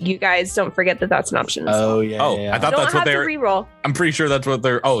you guys don't forget that that's an option. Oh, yeah. I thought that's what they're. Reroll. I'm pretty sure that's what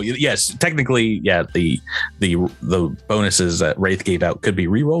they're. Oh, yes. Technically, yeah. The bonuses that Wraith gave out could be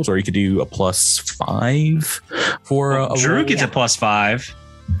rerolls, or you could do a +5 for a Drew roll. gets a +5.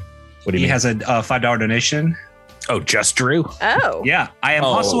 What do you mean? He has a $5 donation. Oh, just Drew. Oh. Yeah. I am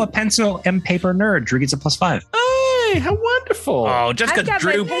also a pencil and paper nerd. Drew gets a +5. Hey, how wonderful. Oh, just because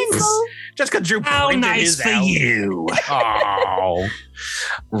Drew. Just because Drew printed his out. You. Oh,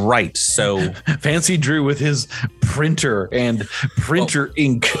 right. So fancy Drew with his printer and printer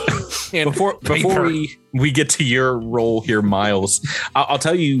ink. And before we get to your role here, Miles, I'll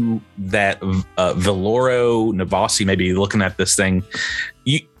tell you that Veloro Navasi may be looking at this thing.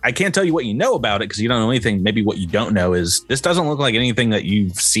 I can't tell you what you know about it because you don't know anything. Maybe what you don't know is this doesn't look like anything that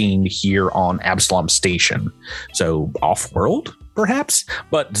you've seen here on Absalom Station. So off-world, perhaps.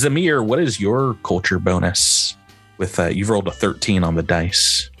 But Zamir, what is your culture bonus? With you've rolled a 13 on the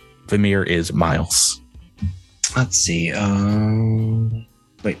dice. Vamir is Miles. Let's see. Wait,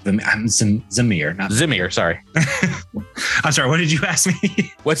 I'm Zamir, not Zamir. Sorry. I'm sorry. What did you ask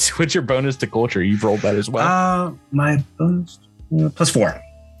me? What's your bonus to culture? You've rolled that as well. My bonus +4.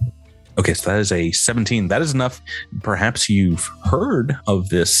 Okay, so that is a 17. That is enough. Perhaps you've heard of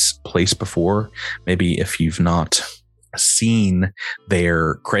this place before. Maybe if you've not seen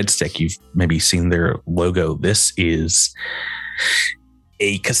their cred stick, you've maybe seen their logo. This is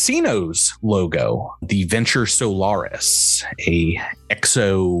a casino's logo, the Venture Solaris, a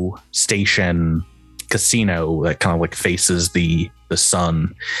exo station casino that kind of like faces the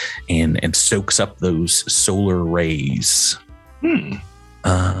sun and soaks up those solar rays.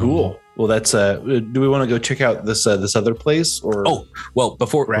 Cool. Well, that's do we want to go check out this other place or? Oh, well,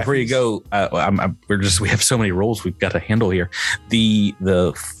 before you go, we have so many rolls we've got to handle here. The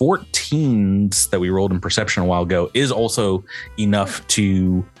 14s that we rolled in perception a while ago is also enough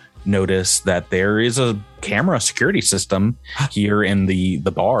to notice that there is a camera security system here in the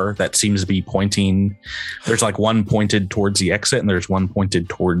bar that seems to be pointing. There's like one pointed towards the exit and there's one pointed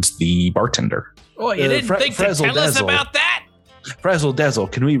towards the bartender. Oh, you didn't think to tell us about that? Frazzle Dazzle,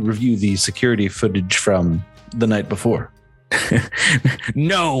 can we review the security footage from the night before?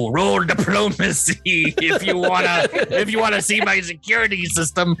 No, roll diplomacy if you wanna see my security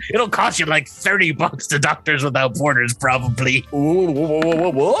system. It'll cost you like $30 to Doctors Without Borders, probably.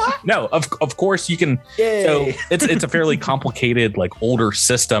 What? No, of course you can. Yay. So it's a fairly complicated, like older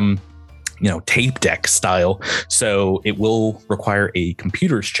system, tape deck style. So it will require a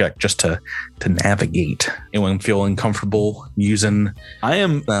computer's check just to navigate. Anyone feeling comfortable using? I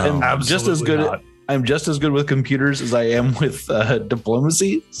am just as good. I'm just as good with computers as I am with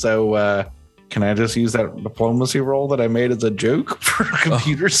diplomacy. So can I just use that diplomacy roll that I made as a joke for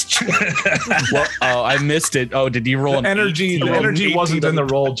computers? Well, I missed it. Oh, did you roll the energy? The energy wasn't in the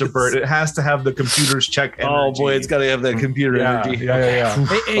roll, Jabert. It has to have the computer's check energy. Oh boy, it's got to have that computer energy. Yeah.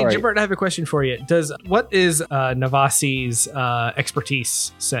 Hey, Right. Jabert, I have a question for you. What is Navasi's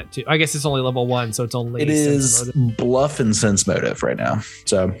expertise set to? I guess it's only level 1, so it's only. It is bluff and sense motive right now.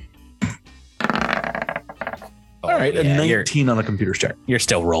 So. All right, a 19 on a computer's check. You're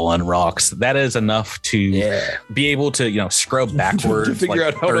still rolling rocks. That is enough to be able to, scrub backwards to figure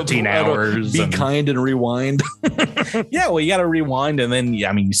like out how 13 hours. Be kind and rewind. Yeah, well, you got to rewind, and then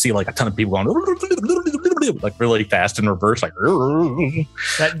you see like a ton of people going like really fast in reverse, like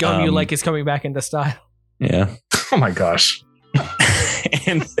that gun you like is coming back into style. Yeah. Oh my gosh.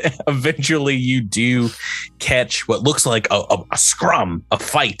 And eventually you do catch what looks like a scrum, a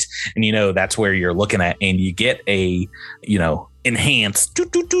fight. And, that's where you're looking at, and you get a, enhanced.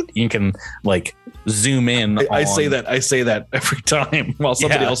 You can like zoom in. I say that every time while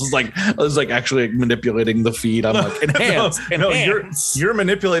somebody else is like actually manipulating the feed. I'm like, enhance. You're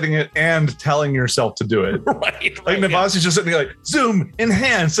manipulating it and telling yourself to do it. Right. Like Navasi's just sitting there like, zoom,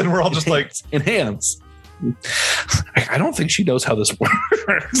 enhance. And we're all just like, enhance. I don't think she knows how this works.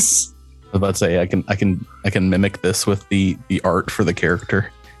 I was about to say I can mimic this with the art for the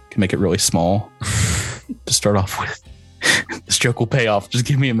character. Can make it really small to start off with. This joke will pay off. Just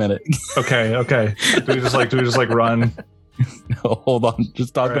give me a minute. Okay. Do we just like run? No, hold on.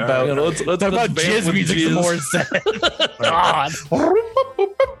 Just talk about let's talk about jizz music some more instead. God.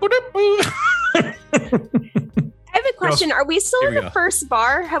 I have a question. Are we still in the first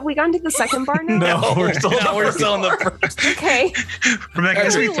bar? Have we gone to the second bar now? No, we're still in the first. Okay. Rebecca,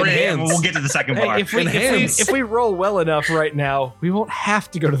 as we we'll get to the second bar. If we roll well enough right now, we won't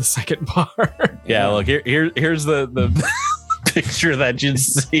have to go to the second bar. Yeah, look, here's the picture that you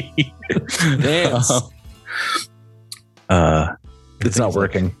see. It's not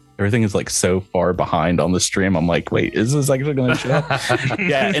working. Everything is like so far behind on the stream. I'm like, wait, is this actually going to show?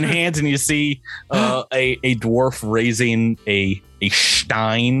 Yeah, enhance, and you see a dwarf raising a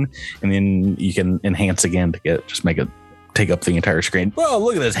stein, and then you can enhance again to make it take up the entire screen. Whoa,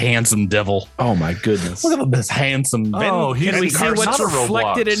 look at this handsome devil. Oh my goodness. Look at this handsome. Oh, can we see what's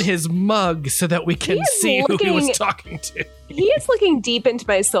reflected in his mug so that we can see who he was talking to? He is looking deep into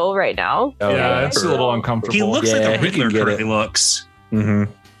my soul right now. Oh, yeah, it's a little uncomfortable. He looks like a Riddler currently looks.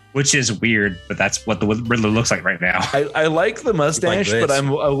 Mm-hmm. Which is weird, but that's what the Riddler looks like right now. I like the mustache, but I'm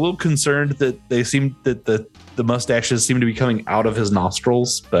a little concerned that the mustaches seem to be coming out of his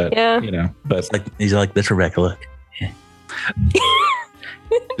nostrils. But but he's like this regular. Yeah.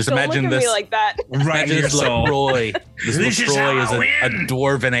 Just Don't imagine look at this me like that. Right in your soul. Roy. This Roy is a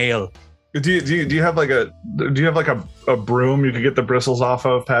dwarven ale. Do you have like a broom you could get the bristles off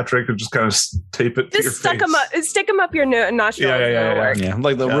of, Patrick, and just kind of tape it to your face? Stick them up your nostril. Yeah,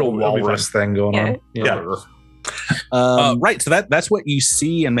 like the real walrus thing going on. Yeah. Right. So that's what you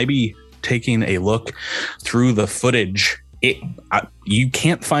see, and maybe taking a look through the footage. You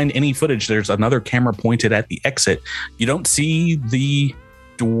can't find any footage. There's another camera pointed at the exit. You don't see the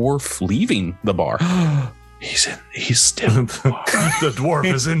dwarf leaving the bar. He's still the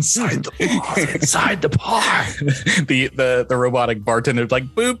dwarf is inside the bar. Inside the bar. The robotic bartender's like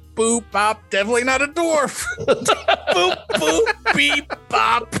boop boop bop. Definitely not a dwarf. Boop boop beep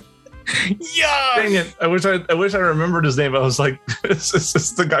bop. Yeah. Dang it! I wish I remembered his name. I was like, is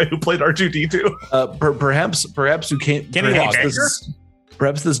this the guy who played R2D2? Perhaps you can't.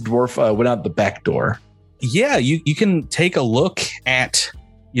 Perhaps this dwarf went out the back door. Yeah, you can take a look at.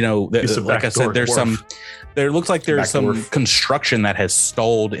 Like I said, there's dwarf. There looks like there's some construction that has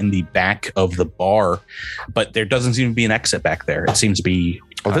stalled in the back of the bar, but there doesn't seem to be an exit back there. It seems to be.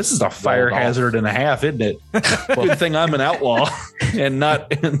 Well, this is a fire hazard and a half, isn't it? Good thing I'm an outlaw and not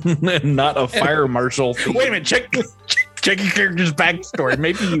a fire marshal. Wait a minute, check your character's backstory.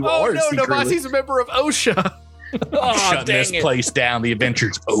 Maybe you are. Oh no, Navasi's a member of OSHA. Shut this place down. The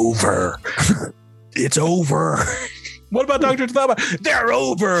adventure's over. It's over. What about Dr. Thaba? They're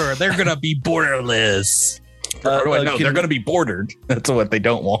over. They're gonna be borderless. They're going to be bordered. That's what they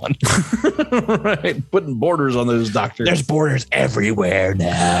don't want. Right. Putting borders on those doctors. There's borders everywhere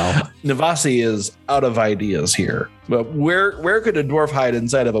now. Navasi is out of ideas here. But where could a dwarf hide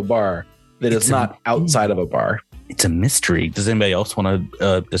inside of a bar that is not outside of a bar? It's a mystery. Does anybody else want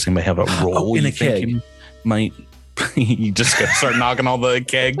to? Does anybody have a role in you a think keg? you might? You just gotta start knocking all the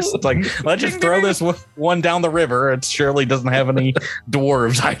kegs. It's like, let's just throw this one down the river. It surely doesn't have any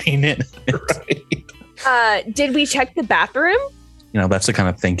dwarves hiding in it. Right. Did we check the bathroom? You know, that's the kind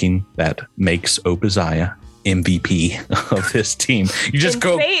of thinking that makes Opaziah MVP of this team. You just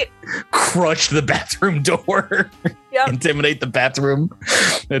go crush the bathroom door, intimidate the bathroom.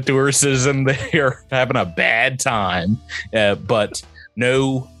 The tourists and they're having a bad time, but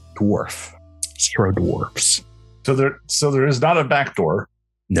no dwarf, 0 dwarfs. So there is not a back door.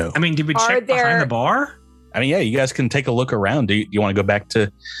 No. I mean, did we check behind the bar? I mean, yeah, you guys can take a look around. Do you want to go back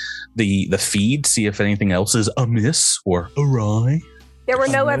to the feed, see if anything else is amiss or awry? There were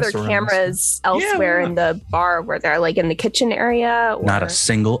no other cameras elsewhere in the bar. Were there, like in the kitchen area? Or? Not a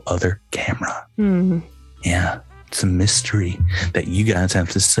single other camera. Yeah, it's a mystery that you guys have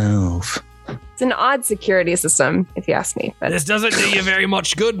to solve. It's an odd security system, if you ask me. But This doesn't do you very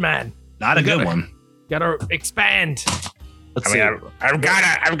much good, man. Not a good one. Gotta expand. Let's see. I've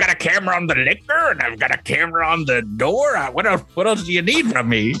got a camera on the liquor, and I've got a camera on the door. What else do you need from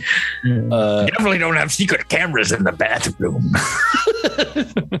me? Definitely don't have secret cameras in the bathroom.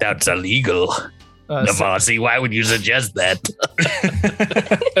 That's illegal. Navasi, why would you suggest that?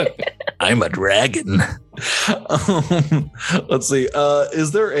 I'm a dragon. Let's see.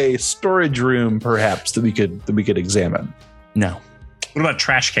 Is there a storage room, perhaps, that we could examine? No. What about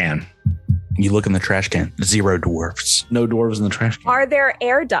trash can? You look in the trash can. 0 dwarfs. No dwarves in the trash can. are there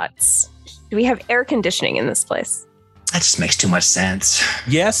air ducts? Do we have air conditioning in this place? That just makes too much sense.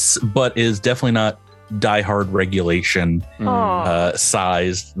 Yes, but is definitely not diehard regulation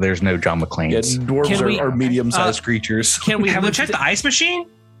size. There's no John Yeah, McClane's. dwarves are medium-sized creatures. Can we Have we lift checked the ice machine?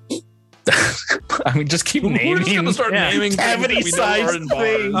 I mean, just keep naming. We're just gonna start naming cavity-sized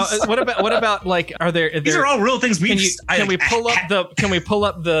things. What about like are there? These are all real things. Can we pull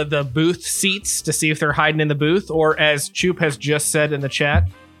up the booth seats to see if they're hiding in the booth, or as Choop has just said in the chat,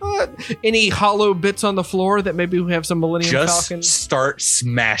 any hollow bits on the floor that maybe we have some Millennium Falcon? Start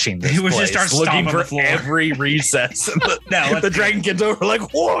smashing this We place, should start looking stomping for the floor. every recess. The dragon gets over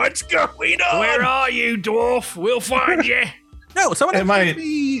like, what's going on? Where are you, dwarf? We'll find you. No, someone It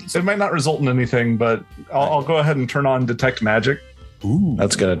might not result in anything, but I'll go ahead and turn on detect magic. Ooh,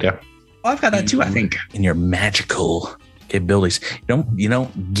 That's a good idea. Oh, I've got that too, I think. in your magical capabilities. You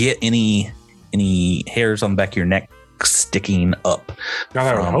don't get any hairs on the back of your neck sticking up.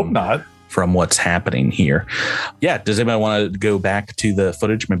 God, I would hope not. From what's happening here. Yeah, does anybody want to go back to the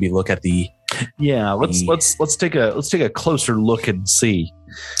footage? Maybe look at the Let's take a closer look and see.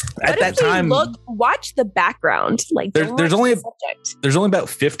 at that time. Watch the background. Like There's only about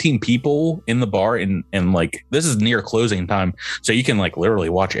 15 people in the bar, and like this is near closing time, so you can like literally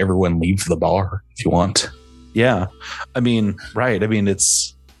watch everyone leave the bar if you want. Yeah, I mean, right. I mean,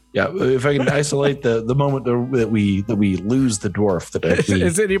 it's if I can isolate the moment that we lose the dwarf,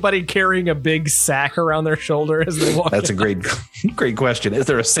 Is anybody carrying a big sack around their shoulder as they walk? That's a great question. Is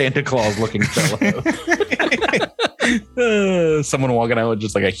there a Santa Claus looking fellow? Someone walking out with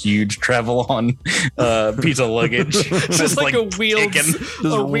just like a huge travel on piece of luggage, just like a wheeled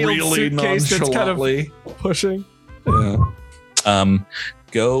suitcase that's kind of pushing. Yeah.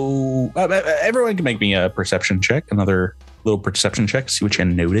 Go. Everyone can make me a perception check. Another little perception check. See what you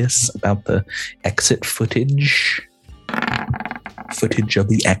notice about the exit footage. Footage of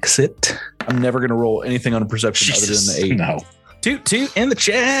the exit. I'm never going to roll anything on a perception other than the 8. No. Toot in the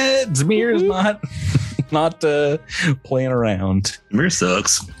chat. Zamir is not playing around. Mir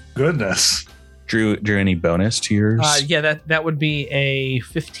sucks. Goodness. Drew, any bonus to yours? Yeah, that would be a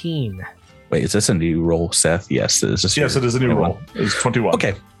 15. Wait, is this a new roll, Seth? Yes, it is. Yes, it is a new roll. It's 21.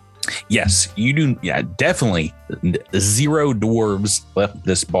 Okay. Yes, you do. Yeah, definitely 0 dwarves left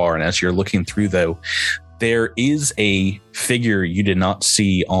this bar. And as you're looking through, though, there is a figure you did not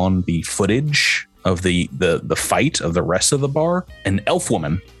see on the footage of the fight of the rest of the bar. An elf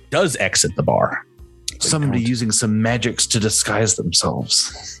woman does exit the bar. Somebody using some magics to disguise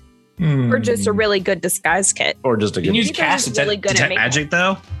themselves. Or just a really good disguise kit. Or just a Can good you use cast really good at detect making magic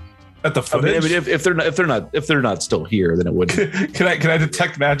though? At the footage. I mean, if they're not still here, then it wouldn't. Can I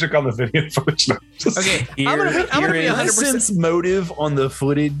detect magic on the video footage? Okay, I'm gonna be 100% sense motive on the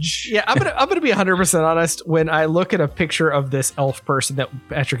footage. Yeah, I'm gonna be 100% honest. When I look at a picture of this elf person that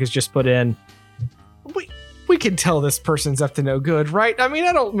Patrick has just put in, we we can tell this person's up to no good, right? I mean,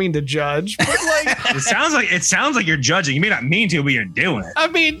 I don't mean to judge, but like it sounds like you're judging. You may not mean to, but you're doing it. I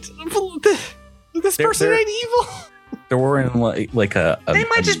mean, this person ain't evil. They're wearing like a they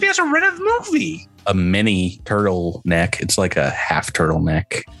might just be able to rent a movie. A mini turtleneck. It's like a half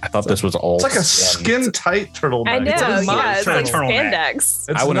turtleneck. I thought this was all. It's like a skin tight turtleneck. I know. It's It's like turtleneck. spandex.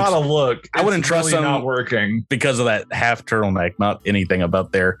 It's not a look. I wouldn't It's trust really them not working because of that half turtleneck. Not anything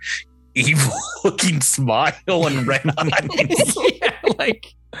about their evil looking smile and red eyes. Yeah,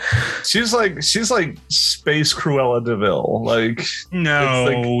 like She's like space Cruella DeVille. Like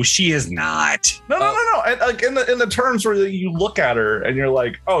no, she is not. No. And, like in the terms where you look at her and you're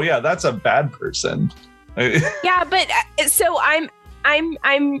like, oh yeah, that's a bad person. Yeah, but so I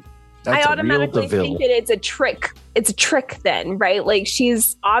automatically think that it's a trick. It's a trick then, right? Like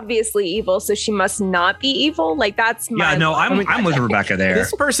she's obviously evil, so she must not be evil. Like that's my. Yeah, no, I'm with Rebecca there.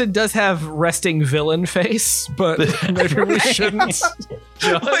 this person does have resting villain face, but maybe we shouldn't.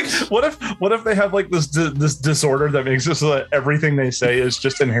 Like, what if they have like this disorder that makes it so that everything they say is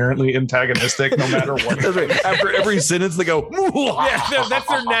just inherently antagonistic, no matter what. After every sentence, they go. Yeah, that's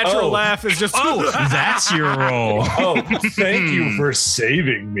their natural laugh. Is just That's your role. Oh, thank you for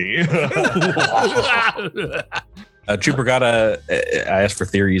saving me. Trooper got I asked for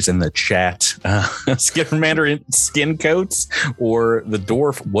theories in the chat. Skittermander in skin coats, or the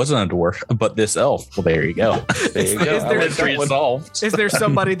dwarf wasn't a dwarf, but this elf. Well, there you go. Mystery solved. Is there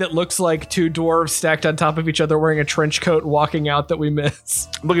somebody that looks like two dwarves stacked on top of each other wearing a trench coat walking out that we miss?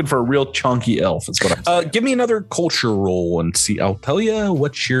 I'm looking for a real chunky elf. Is what I'm saying. Give me another culture roll and see. I'll tell you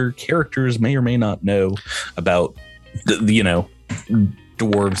what your characters may or may not know about the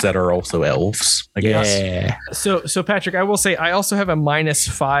dwarves that are also elves, I guess. Yeah. So Patrick, I will say I also have a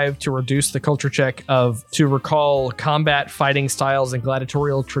 -5 to reduce the culture check to recall combat fighting styles and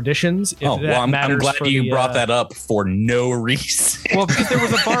gladiatorial traditions. I'm glad you brought that up for no reason. Well, because there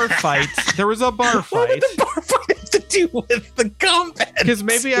was a bar fight. What did the bar fight have to do with the combat? Because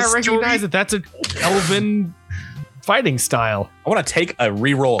maybe I recognize that that's an elven fighting style. I want to take a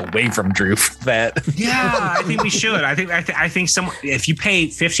reroll away from Drew for that. Yeah, I think we should. I think if you pay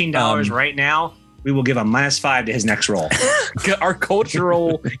 $15 right now, we will give a -5 to his next roll. Our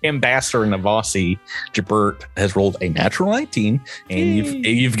cultural ambassador Navasi, Jabert, has rolled a natural 19, and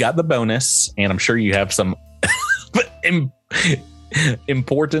you've got the bonus, and I'm sure you have some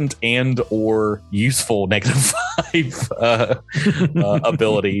important and or useful -5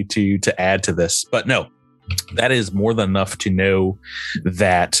 ability to add to this. But no, that is more than enough to know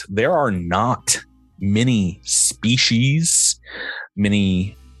that there are not many species,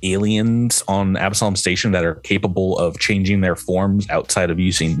 many aliens on Absalom Station that are capable of changing their forms outside of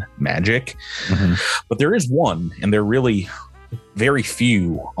using magic. Mm-hmm. But there is one, and they're really very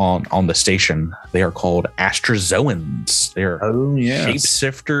few on the station. They are called Astrozoans. They're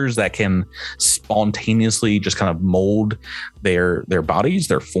shapeshifters that can spontaneously just kind of mold their bodies,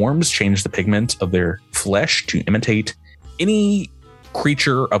 their forms, change the pigment of their flesh to imitate any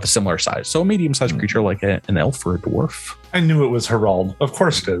creature of a similar size. So a medium-sized creature like an elf or a dwarf. I knew it was Herald. Of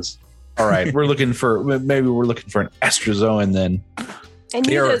course it is. All right, we're looking for an Astrozoan then. I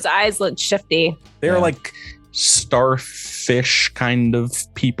knew those eyes looked shifty. They're like starfish kind of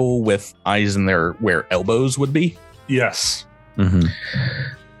people with eyes in where elbows would be. Yes. Mm-hmm.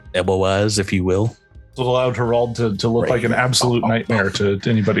 Elbow eyes, if you will. It allowed Herald to look like an absolute nightmare to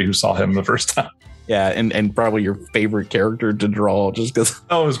anybody who saw him the first time. Yeah, and probably your favorite character to draw, just because.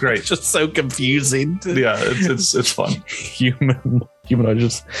 Oh, it was great. It's just so confusing. Yeah, it's fun. Human. I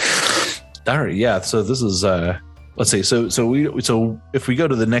just. All right, yeah. So this is let's see. So if we go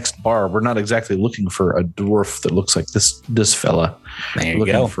to the next bar, we're not exactly looking for a dwarf that looks like this fella. There you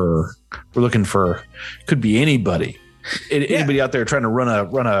go. We're looking for could be anybody. Anybody out there trying to run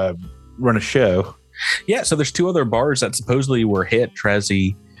a show. Yeah. So there's two other bars that supposedly were hit.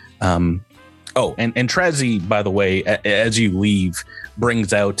 Trezzy. And Trezzy, by the way, as you leave,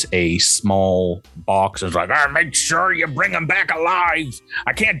 brings out a small box and is like, make sure you bring him back alive.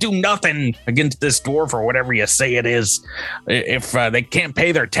 I can't do nothing against this dwarf or whatever you say it is if they can't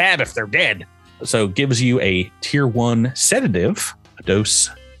pay their tab if they're dead. So it gives you a tier 1 sedative, a dose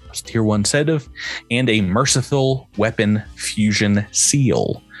of tier 1 sedative, and a merciful weapon fusion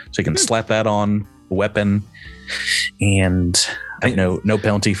seal. So you can slap that on the weapon, and no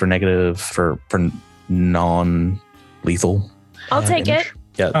penalty for negative for non-lethal. I'll take it.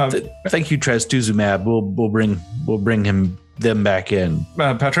 Yeah. Thank you, Trastuzumab. We'll bring them back in.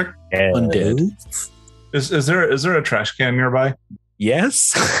 Patrick, undead. Is there a trash can nearby?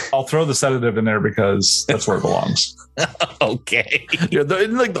 Yes. I'll throw the sedative in there because that's where it belongs. Okay. Yeah,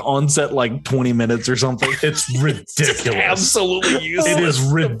 in like the onset, like 20 minutes or something. It's ridiculous. Absolutely useless. It is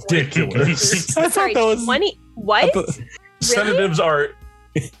ridiculous. Sorry, 20. What? Sedatives are.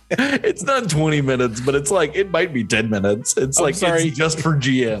 It's not 20 minutes, but it's like it might be 10 minutes. It's it's just for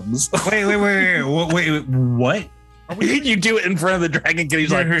GMs. Wait, what? You do it in front of the dragon kid.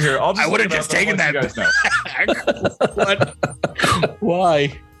 He's like, here. I would have just taken that. What?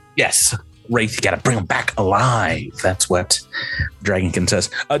 Why? Yes. Wraith, you got to bring them back alive. That's what Dragonkin says.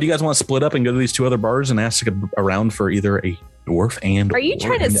 Do you guys want to split up and go to these two other bars and ask around for either a dwarf and? Are you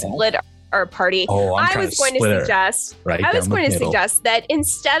trying to split our party? Oh, I was going to suggest. I was going to suggest that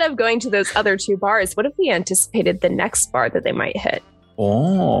instead of going to those other two bars, what if we anticipated the next bar that they might hit?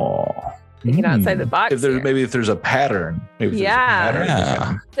 Oh. Thinking outside the box. If there's a pattern.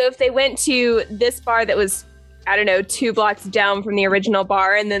 Yeah. So if they went to this bar that was, I don't know, 2 blocks down from the original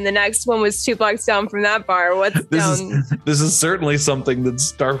bar, and then the next one was 2 blocks down from that bar, what's down? This is certainly something that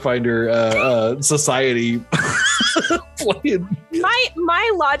Starfinder Society played.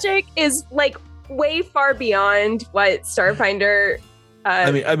 My logic is like way far beyond what Starfinder.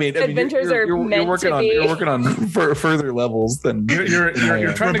 Adventures are meant to be. You're working on further levels than you're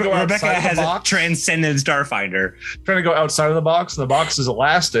trying to go outside Rebecca has the box. A transcendent Starfinder. Trying to go outside of the box, and the box is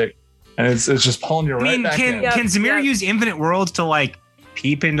elastic, and it's just pulling you right back in. Can Zamir use Infinite Worlds to like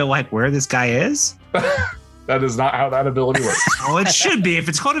peep into like where this guy is? That is not how that ability works. Well, it should be. If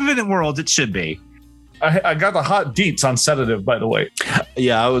it's called Infinite Worlds, it should be. I got the hot deets on sedative, by the way.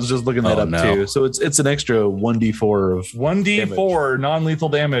 Yeah, I was just looking that up too. So it's an extra 1d4 of 1d4 non-lethal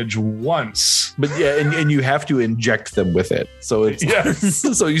damage once. But yeah, and you have to inject them with it. So it's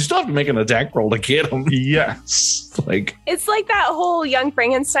so you still have to make an attack roll to get them. Yes. Like it's like that whole Young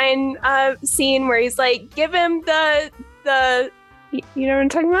Frankenstein scene where he's like, give him the you know what I'm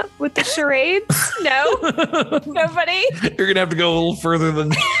talking about? With the charades? No? Nobody? You're gonna have to go a little further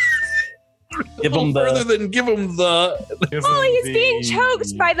than give him Well, he's being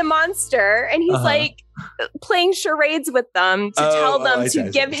choked by the monster, and he's like playing charades with them to tell them to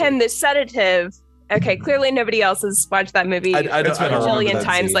give him the sedative. Okay, clearly nobody else has watched that movie a million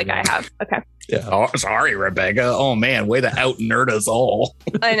times like I have. Okay. Yeah. Oh, sorry, Rebecca. Oh man, way to out nerd us all.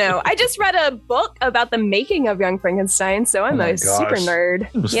 I know. I just read a book about the making of Young Frankenstein, so I'm a super nerd.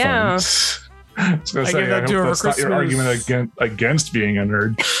 Yeah. I was going to say, I hope that's not your argument against being a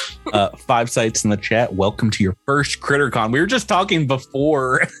nerd. 5 sites in the chat. Welcome to your first CritterCon. We were just talking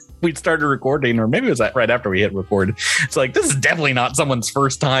before we started recording, or maybe it was right after we hit record. It's like, this is definitely not someone's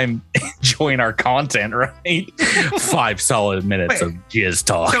first time enjoying our content, right? 5 solid minutes of jizz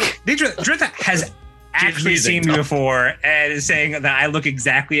talk. So Dritha has actually seen me before and is saying that I look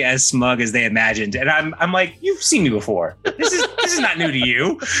exactly as smug as they imagined. And I'm like, you've seen me before. This is not new to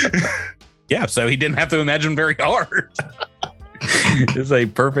you. Yeah, so he didn't have to imagine very hard. It's a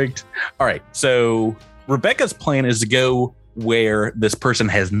perfect. All right, so Rebecca's plan is to go where this person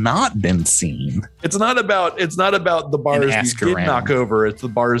has not been seen. It's not about the bars you did knock over. It's the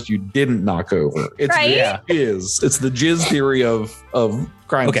bars you didn't knock over. It's it's the jizz theory of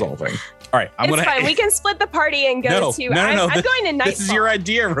crime solving. All right, it's fine. We can split the party and go to. I'm going to Nightfall. This is your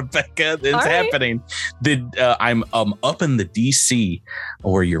idea, Rebecca. It's happening. I'm up in the DC,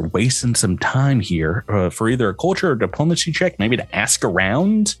 where you're wasting some time here for either a culture or diplomacy check, maybe to ask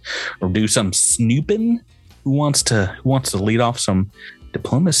around or do some snooping. Who wants to lead off some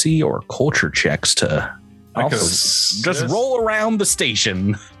diplomacy or culture checks to? Just roll around the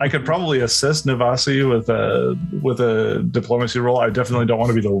station. I could probably assist Navasi with a diplomacy roll. I definitely don't want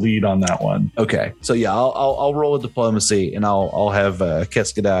to be the lead on that one. Okay, so yeah, I'll roll a diplomacy, and I'll have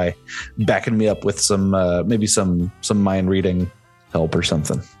Keskadai backing me up with some maybe some mind reading help or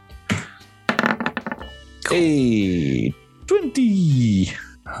something. Cool. Hey, 20.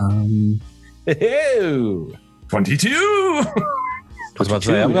 22. I was about to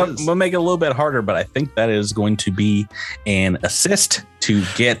say, I'm going to make it a little bit harder, but I think that is going to be an assist to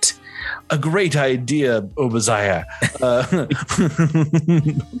get a great idea, Obadiah.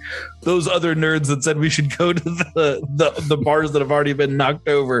 Those other nerds that said we should go to the bars that have already been knocked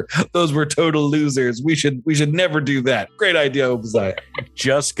over, those were total losers. We should never do that. Great idea, Obadiah.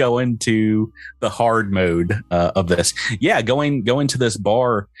 Just go into the hard mode of this. Yeah, going to this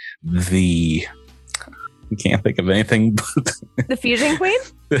bar, I can't think of anything but the Fusion Queen?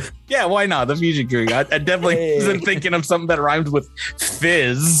 Yeah, why not? The Fusion Queen. I definitely wasn't thinking of something that rhymed with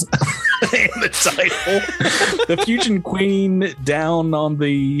fizz in the title. The Fusion Queen down on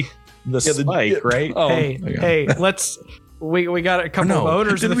the spike, right? Oh, hey, let's we got a couple of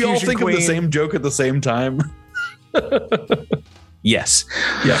owners of the Fusion Queen. Did we all think of the same joke at the same time? Yes.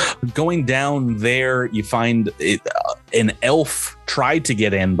 Yeah. Going down there, you find an elf tried to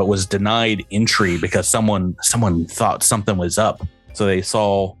get in, but was denied entry because someone thought something was up. So they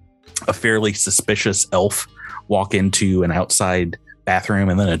saw a fairly suspicious elf walk into an outside bathroom,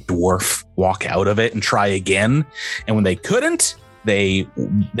 and then a dwarf walk out of it and try again. And when they couldn't, they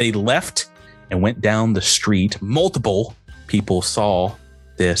left and went down the street. Multiple people saw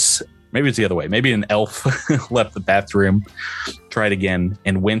this. Maybe it's the other way. Maybe an elf left the bathroom, tried again,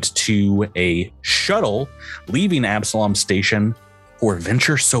 and went to a shuttle leaving Absalom Station for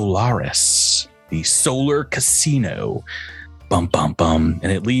Venture Solaris, the solar casino. Bum, bum, bum.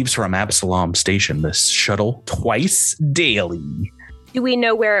 And it leaves from Absalom Station, this shuttle, twice daily. Do we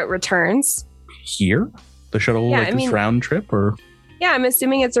know where it returns? Here? The shuttle, this round trip? Or yeah, I'm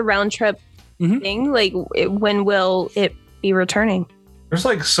assuming it's a round trip thing. Like, when will it be returning? There's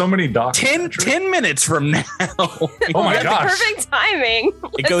like so many docks. 10 minutes from now. Oh my gosh. Perfect timing.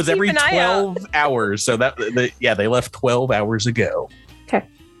 It goes every 12 hours. So they left 12 hours ago. Okay.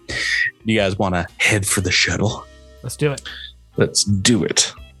 You guys want to head for the shuttle? Let's do it. Let's do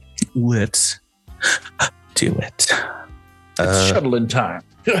it. Let's do it. It's shuttling time.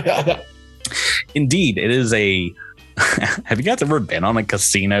 Indeed, it is a... Have you guys ever been on a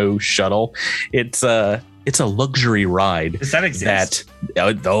casino shuttle? It's a luxury ride. Does that exist?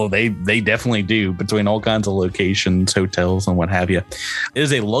 They definitely do, between all kinds of locations, hotels, and what have you. It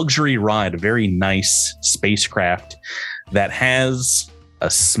is a luxury ride, a very nice spacecraft that has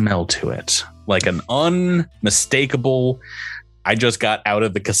a smell to it, like an unmistakable, I just got out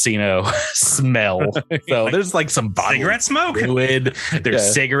of the casino smell. So there's like some cigarette smoke, fluid.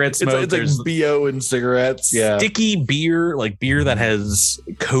 There's cigarette smoke. There's like BO and cigarettes. Yeah, sticky beer, like beer that has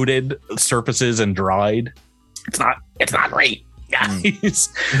coated surfaces and dried. It's not great, guys.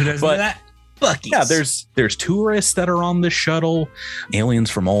 Who doesn't do that? Buc-ee's. Yeah, there's tourists that are on the shuttle, aliens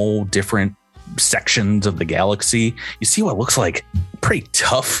from all different sections of the galaxy. You see what looks like a pretty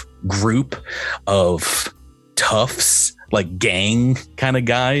tough group of toughs, like gang kind of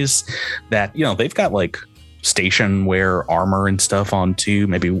guys that, they've got like station wear armor and stuff on too.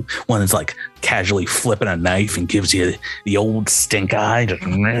 Maybe one is like casually flipping a knife and gives you the old stink eye.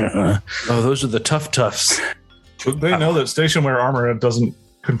 Oh, those are the toughs. They know that station wear armor doesn't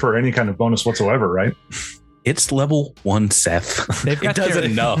confer any kind of bonus whatsoever, right? It's level 1, Seth. They've got it does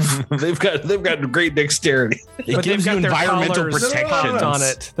enough. they've got great dexterity. It gives you environmental protection on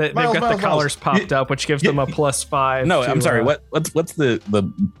it. They've got the collars popped up, which gives them a +5. No, I'm sorry. What's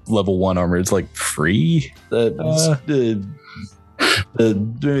the level 1 armor? It's like free. Maybe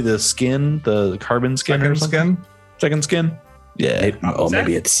the skin, the carbon skin, second skin. Yeah.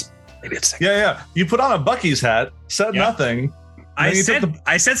 Maybe it's. Yeah. You put on a Buc-ee's hat, said nothing. I said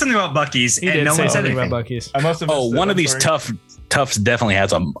something about Buc-ee's, and no one said anything about Buc-ee's. I must have. One of these toughs definitely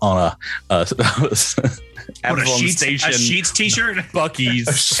has on a Sheets t-shirt,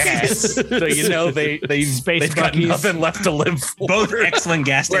 Buc-ee's hat. So they've got nothing left to live for. Both excellent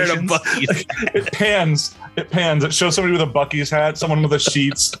gas stations. It pans. It shows somebody with a Buc-ee's hat, someone with a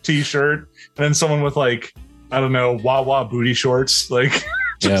Sheets t-shirt, and then someone with like, I don't know, Wawa booty shorts. Like,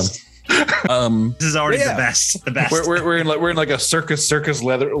 just, this is already the best. The best. We're in like a circus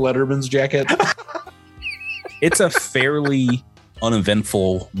Letterman's jacket. It's a fairly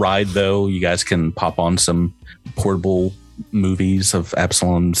uneventful ride, though. You guys can pop on some portable movies of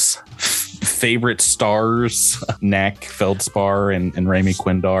Absalom's favorite stars, Knack, Feldspar, and Raimi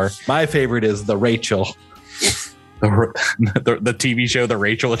Quindar. My favorite is the Rachel. The TV show, The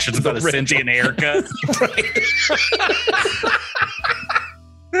Rachel. It's just about a sentient haircut.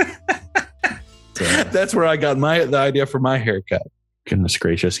 That's where I got the idea for my haircut. Goodness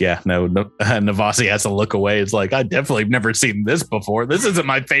gracious. Yeah, no Navasi has to look away. It's like, I definitely have never seen this before. This isn't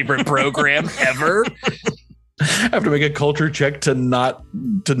my favorite program ever. I have to make a culture check to not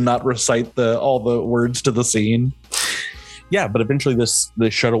recite all the words to the scene. Yeah, but eventually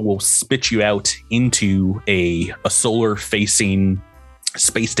the shuttle will spit you out into a solar facing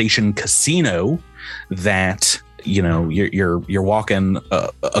space station casino that, you're walking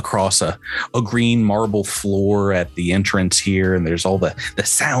across a green marble floor at the entrance here, and there's all the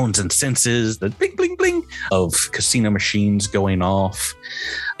sounds and senses, the bling bling bling of casino machines going off.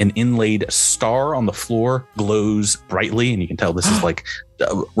 An inlaid star on the floor glows brightly, and you can tell this is like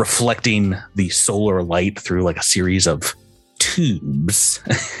reflecting the solar light through like a series of tubes.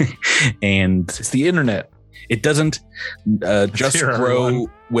 And it's the internet. It doesn't just grow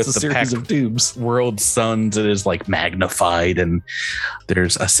with the series of tubes. World suns. It is like magnified, and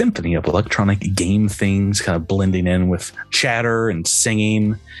there's a symphony of electronic game things kind of blending in with chatter and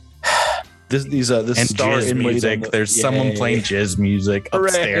singing. This and star jizz inlaid music. There's someone playing jizz music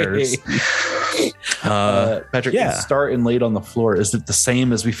upstairs. Patrick, the star inlaid on the floor, is it the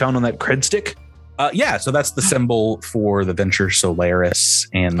same as we found on that cred stick? Yeah, so that's the symbol for the Venture Solaris.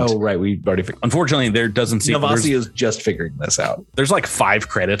 And we already figured. Unfortunately, there doesn't seem. Navasi is just figuring this out. There's like 5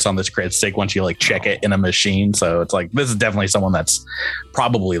 credits on this cred stick once you like check it in a machine. So it's like this is definitely someone that's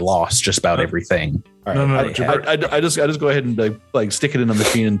probably lost just about everything. All right. I just go ahead and like stick it in a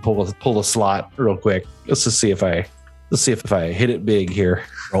machine and pull a slot real quick. Let's see if I hit it big here.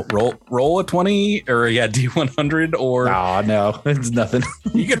 Roll a 20 or D100 or no, it's nothing.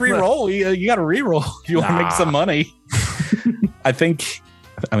 You can re-roll. You got to re-roll if you want to make some money.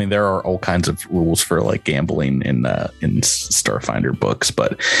 I mean, there are all kinds of rules for like gambling in Starfinder books,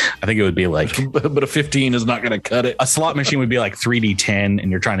 but I think it would be like, but a 15 is not going to cut it. A slot machine would be like 3D10,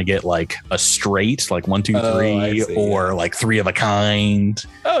 and you're trying to get like a straight, like 1, 2, 3, or like 3 of a kind.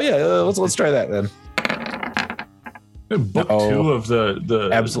 Oh yeah, let's try that then. Book 2 of the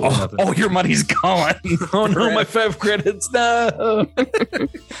absolutely nothing. Oh, your money's gone. Oh no, my 5 credits. No.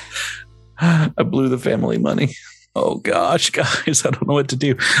 I blew the family money. Oh gosh, guys, I don't know what to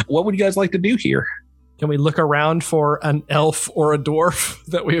do. What would you guys like to do here? Can we look around for an elf or a dwarf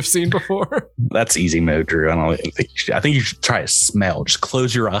that we have seen before? That's easy mode, Drew. I think you should try a smell. Just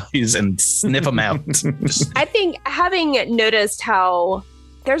close your eyes and sniff them out. I think having noticed how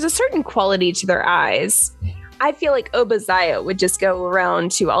there's a certain quality to their eyes, I feel like Obadiah would just go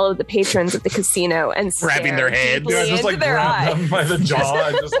around to all of the patrons at the casino and grabbing their head, just like grab them by the jaw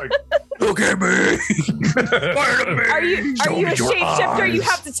and just like, look at me. Are you a shapeshifter? You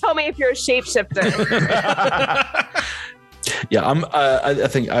have to tell me if you're a shapeshifter. Yeah, I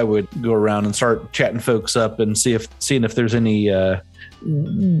think I would go around and start chatting folks up and seeing if there's any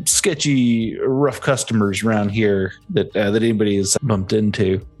sketchy, rough customers around here that anybody has bumped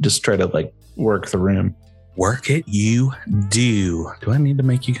into. Just try to like work the room. Work it, you do. Do I need to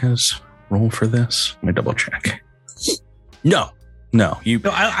make you guys roll for this? Let me double check. No.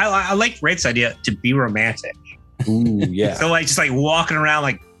 I like Rate's idea to be romantic. Ooh, yeah. So like just like walking around,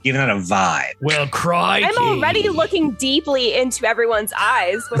 like giving it a vibe. Well, crikey. I'm already looking deeply into everyone's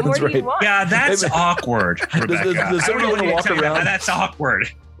eyes. What more do you want? Yeah, that's awkward. Does somebody want to walk around? That's awkward.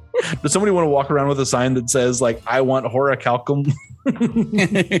 Does somebody want to walk around with a sign that says like, I want Horicalcum?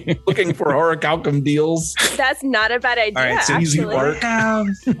 Looking for Horicalcum deals. That's not a bad idea. All right, so easy work.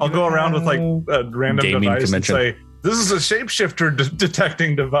 I'll go around with like a random Gaming device convention. and say, this is a shapeshifter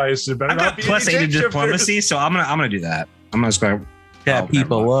detecting device. It better I've not got be plus any 8 in shapeshifters. diplomacy, so I'm gonna do that. I'm just gonna Tap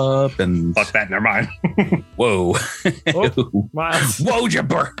people up and fuck that. Never mind. Whoa. Oh, Miles. Whoa,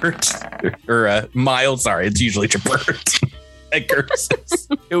 Jabert. Or Miles, sorry, it's usually Jabert. It curses.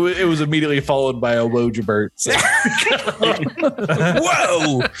 It was immediately followed by a Wojabert. So.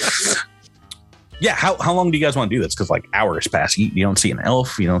 Whoa. Yeah, how long do you guys want to do this? Because like hours pass. You don't see an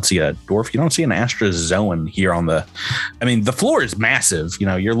elf, you don't see a dwarf, you don't see an Astrozoan here on the. I mean, the floor is massive. You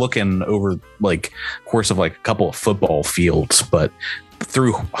know, you're looking over like course of like a couple of football fields, but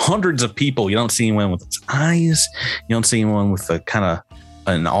through hundreds of people, you don't see anyone with its eyes. You don't see anyone with a kind of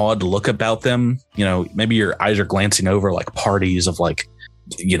an odd look about them. You know, maybe your eyes are glancing over like parties of like,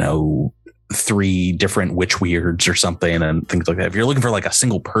 you know, 3 different witch weirds or something and things like that. If you're looking for like a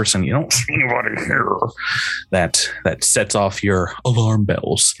single person, you don't see anybody here. That sets off your alarm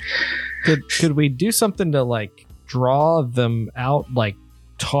bells. Could we do something to like draw them out, like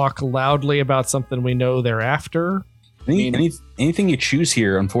talk loudly about something we know they're after? Anything you choose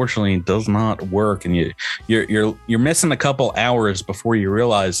here, unfortunately, does not work, and you're missing a couple hours before you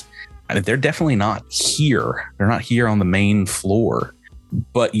realize they're definitely not here. They're not here on the main floor.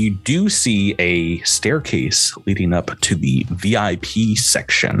 But you do see a staircase leading up to the VIP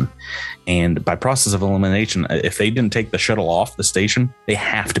section. And by process of elimination, if they didn't take the shuttle off the station, they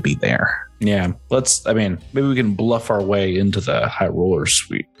have to be there. Yeah. Maybe we can bluff our way into the High Roller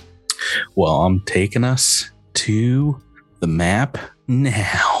Suite. Well, I'm taking us to the map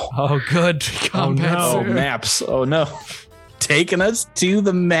now. Oh, good. Combat Oh, suit. maps. Oh, no. Taking us to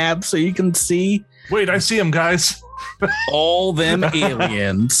the map so you can see. Wait, I see him, guys. All them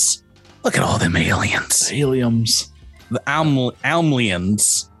aliens. Look at all them aliens. Aliens. The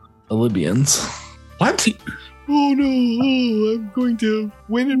Almlians. Libyans. What? Oh no, I'm going to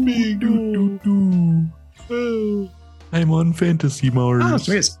win and big. Oh. I'm on Fantasy Mars. Oh,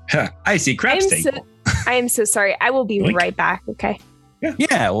 sweet. I see crab steak. I am so sorry. I will be right back. Okay.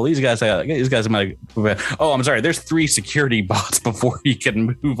 Yeah, well, these guys might. Oh, I'm sorry. There's 3 security bots before you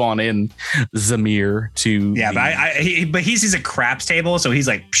can move on in, Zamir, to. Yeah, but he sees a craps table, so he's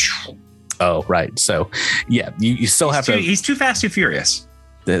like. Phew. Oh, right. So, yeah, you still have to. He's too fast, too furious.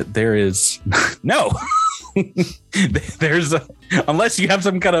 there is no. There's unless you have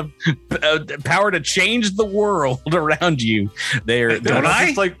some kind of power to change the world around you.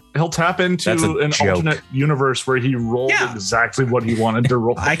 It's like he'll tap into an alternate universe where he rolled exactly what he wanted to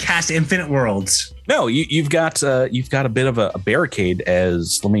roll. I cast Infinite Worlds. No, you've got a bit of a barricade.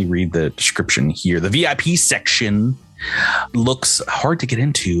 Let me read the description here. The VIP section looks hard to get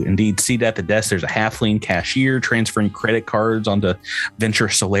into. Indeed, seated at the desk, there's a halfling cashier transferring credit cards onto Venture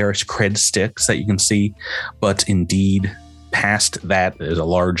Solaris cred sticks that you can see. But indeed, past that is a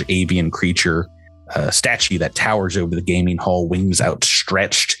large avian creature statue that towers over the gaming hall, wings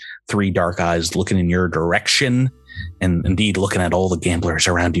outstretched, 3 dark eyes looking in your direction. And indeed, looking at all the gamblers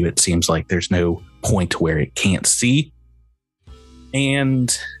around you, it seems like there's no point where it can't see.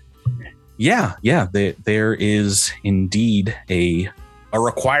 And there is indeed a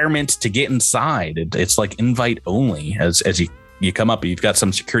requirement to get inside. It's like invite only. As you come up, you've got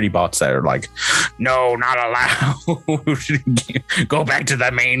some security bots that are like, no, not allowed. Go back to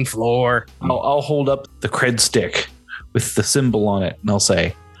the main floor. I'll hold up the cred stick with the symbol on it, and I'll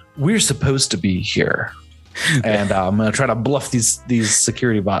say, we're supposed to be here. And I'm going to try to bluff these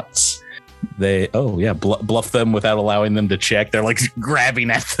security bots. Bluff them without allowing them to check. They're like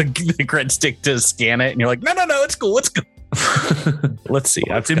grabbing at the cred stick to scan it, and you're like, no, it's cool. Let's see.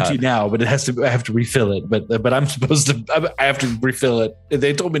 Well, it's empty now, but I have to refill it. But I'm supposed to. I have to refill it.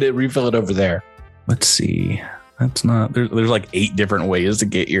 They told me to refill it over there. Let's see. That's not. There's like 8 different ways to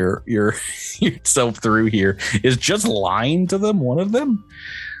get yourself through here. Is just lying to them one of them?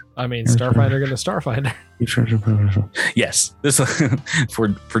 I mean, Starfinder going to Starfinder. Yes, this for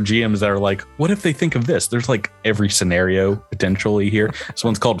GMs that are like, what if they think of this? There's like every scenario potentially here. This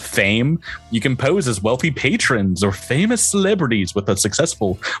one's called Fame. You can pose as wealthy patrons or famous celebrities with a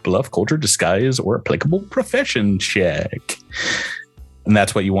successful bluff, culture, disguise, or applicable profession check. And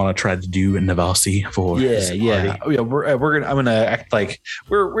that's what you want to try to do in Navasi for. Yeah. I'm gonna act like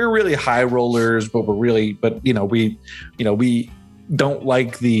we're really high rollers, but we don't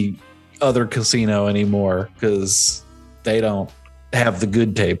like the other casino anymore because they don't have the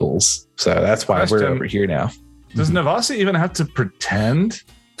good tables. So that's why we're over here now. Does Navasi even have to pretend?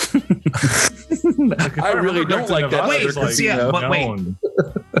 I really don't like that. Wait.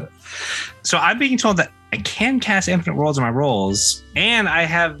 So I'm being told that I can cast Infinite Worlds on my rolls, and I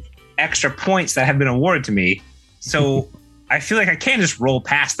have extra points that have been awarded to me. So I feel like I can't just roll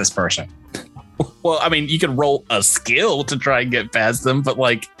past this person. Well, I mean, you can roll a skill to try and get past them, but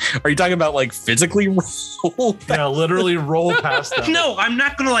like, are you talking about like physically roll? Yeah, literally roll past them. No, I'm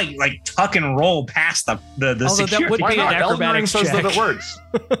not gonna like tuck and roll past the security. That would be an acrobatics check. Says that it works.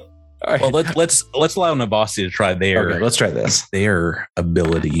 Right. Well, let's allow Navasi to try let's try this. Their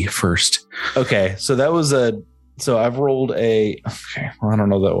ability first. Okay, so that was so I've rolled I don't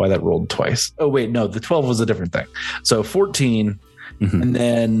know why that rolled twice. Oh wait, no, the 12 was a different thing. So 14, and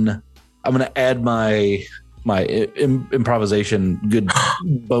then I'm going to add my improvisation good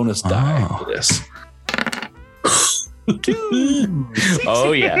bonus die to this.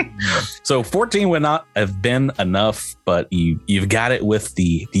 Oh yeah. So 14 would not have been enough, but you've got it with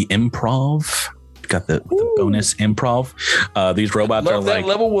the improv. You've got the bonus improv. These robots are like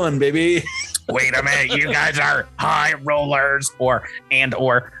level 1, baby. Wait a minute, you guys are high rollers or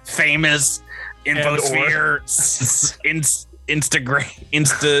famous Infosphere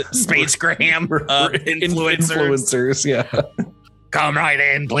Spacegram influencers. Yeah. Come right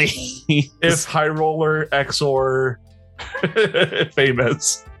in, please. If high roller XOR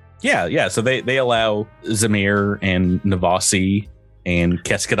famous. Yeah. So they allow Zamir and Navasi and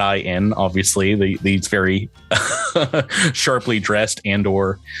Keskadai in, obviously, these very sharply dressed and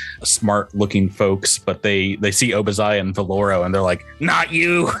or smart looking folks, but they see Obazai and Valoro and they're like, not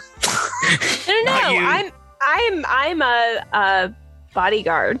you. No, I'm a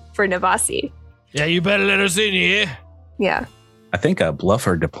bodyguard for Navasi. Yeah, you better let us in here. Yeah. I think a bluff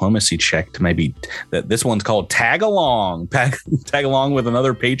or diplomacy check to maybe that this one's called tag along with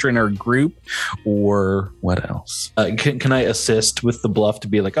another patron or group, or what else? Can I assist with the bluff to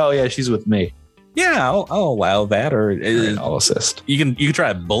be like, oh yeah, she's with me? Yeah, I'll allow that, or I'll assist. You can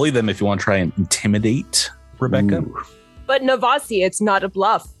try to bully them if you want to try and intimidate Rebecca. Ooh. But Navasi, it's not a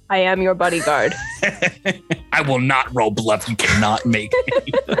bluff. I am your bodyguard. I will not roll bluff. You cannot make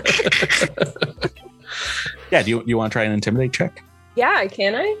me. Yeah, do you want to try an intimidate check? Yeah,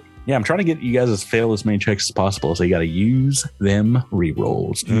 can I? Yeah, I'm trying to get you guys to fail as many checks as possible. So you got to use them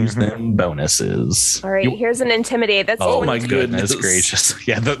rerolls, use them bonuses. All right, here's an intimidate. That's my goodness gracious!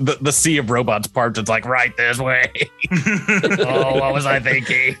 Yeah, the sea of robots parts. It's like right this way. Oh, what was I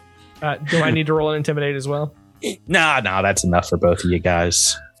thinking? Do I need to roll an intimidate as well? Nah, that's enough for both of you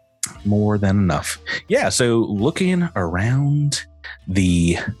guys. More than enough. Yeah, so looking around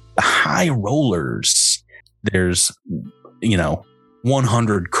the high rollers, there's,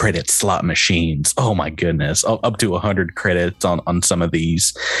 100 credit slot machines. Oh my goodness. Up to 100 credits on some of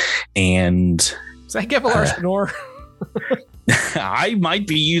these. And is that Kevlar Snore? I might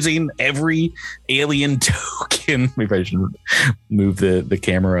be using every alien token. Maybe I should move the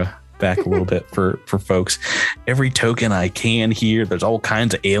camera back a little bit for folks. Every token I can here. There's all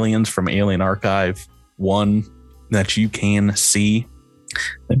kinds of aliens from Alien Archive 1 that you can see.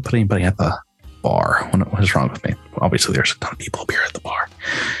 Didn't put anybody at the bar. What is wrong with me? Obviously, there's a ton of people up here at the bar.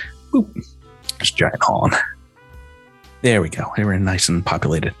 Boop. Just giant on. There we go. They were nice and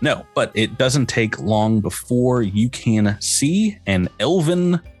populated. No, but it doesn't take long before you can see an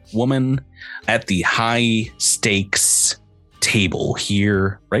elven woman at the high stakes table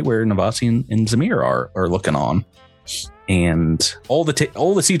here, right where Navasi and Zamir are looking on. And all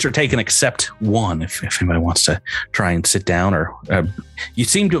the seats are taken except one. If anybody wants to try and sit down, or you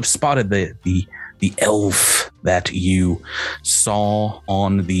seem to have spotted the elf that you saw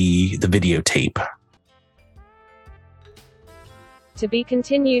on the videotape. To be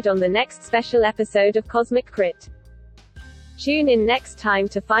continued on the next special episode of Cosmic Crit. Tune in next time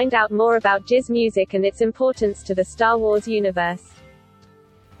to find out more about jizz music and its importance to the Star Wars universe.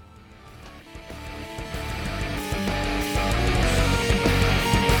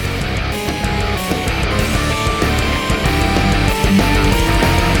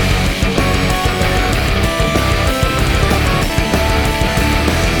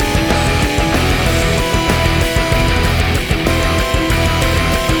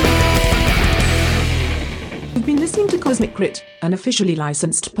 You've been listening to Cosmic Crit, an officially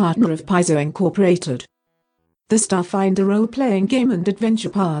licensed partner of Paizo Incorporated. The Starfinder role-playing game and adventure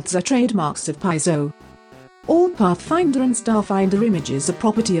paths are trademarks of Paizo. All Pathfinder and Starfinder images are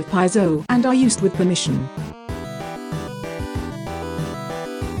property of Paizo and are used with permission.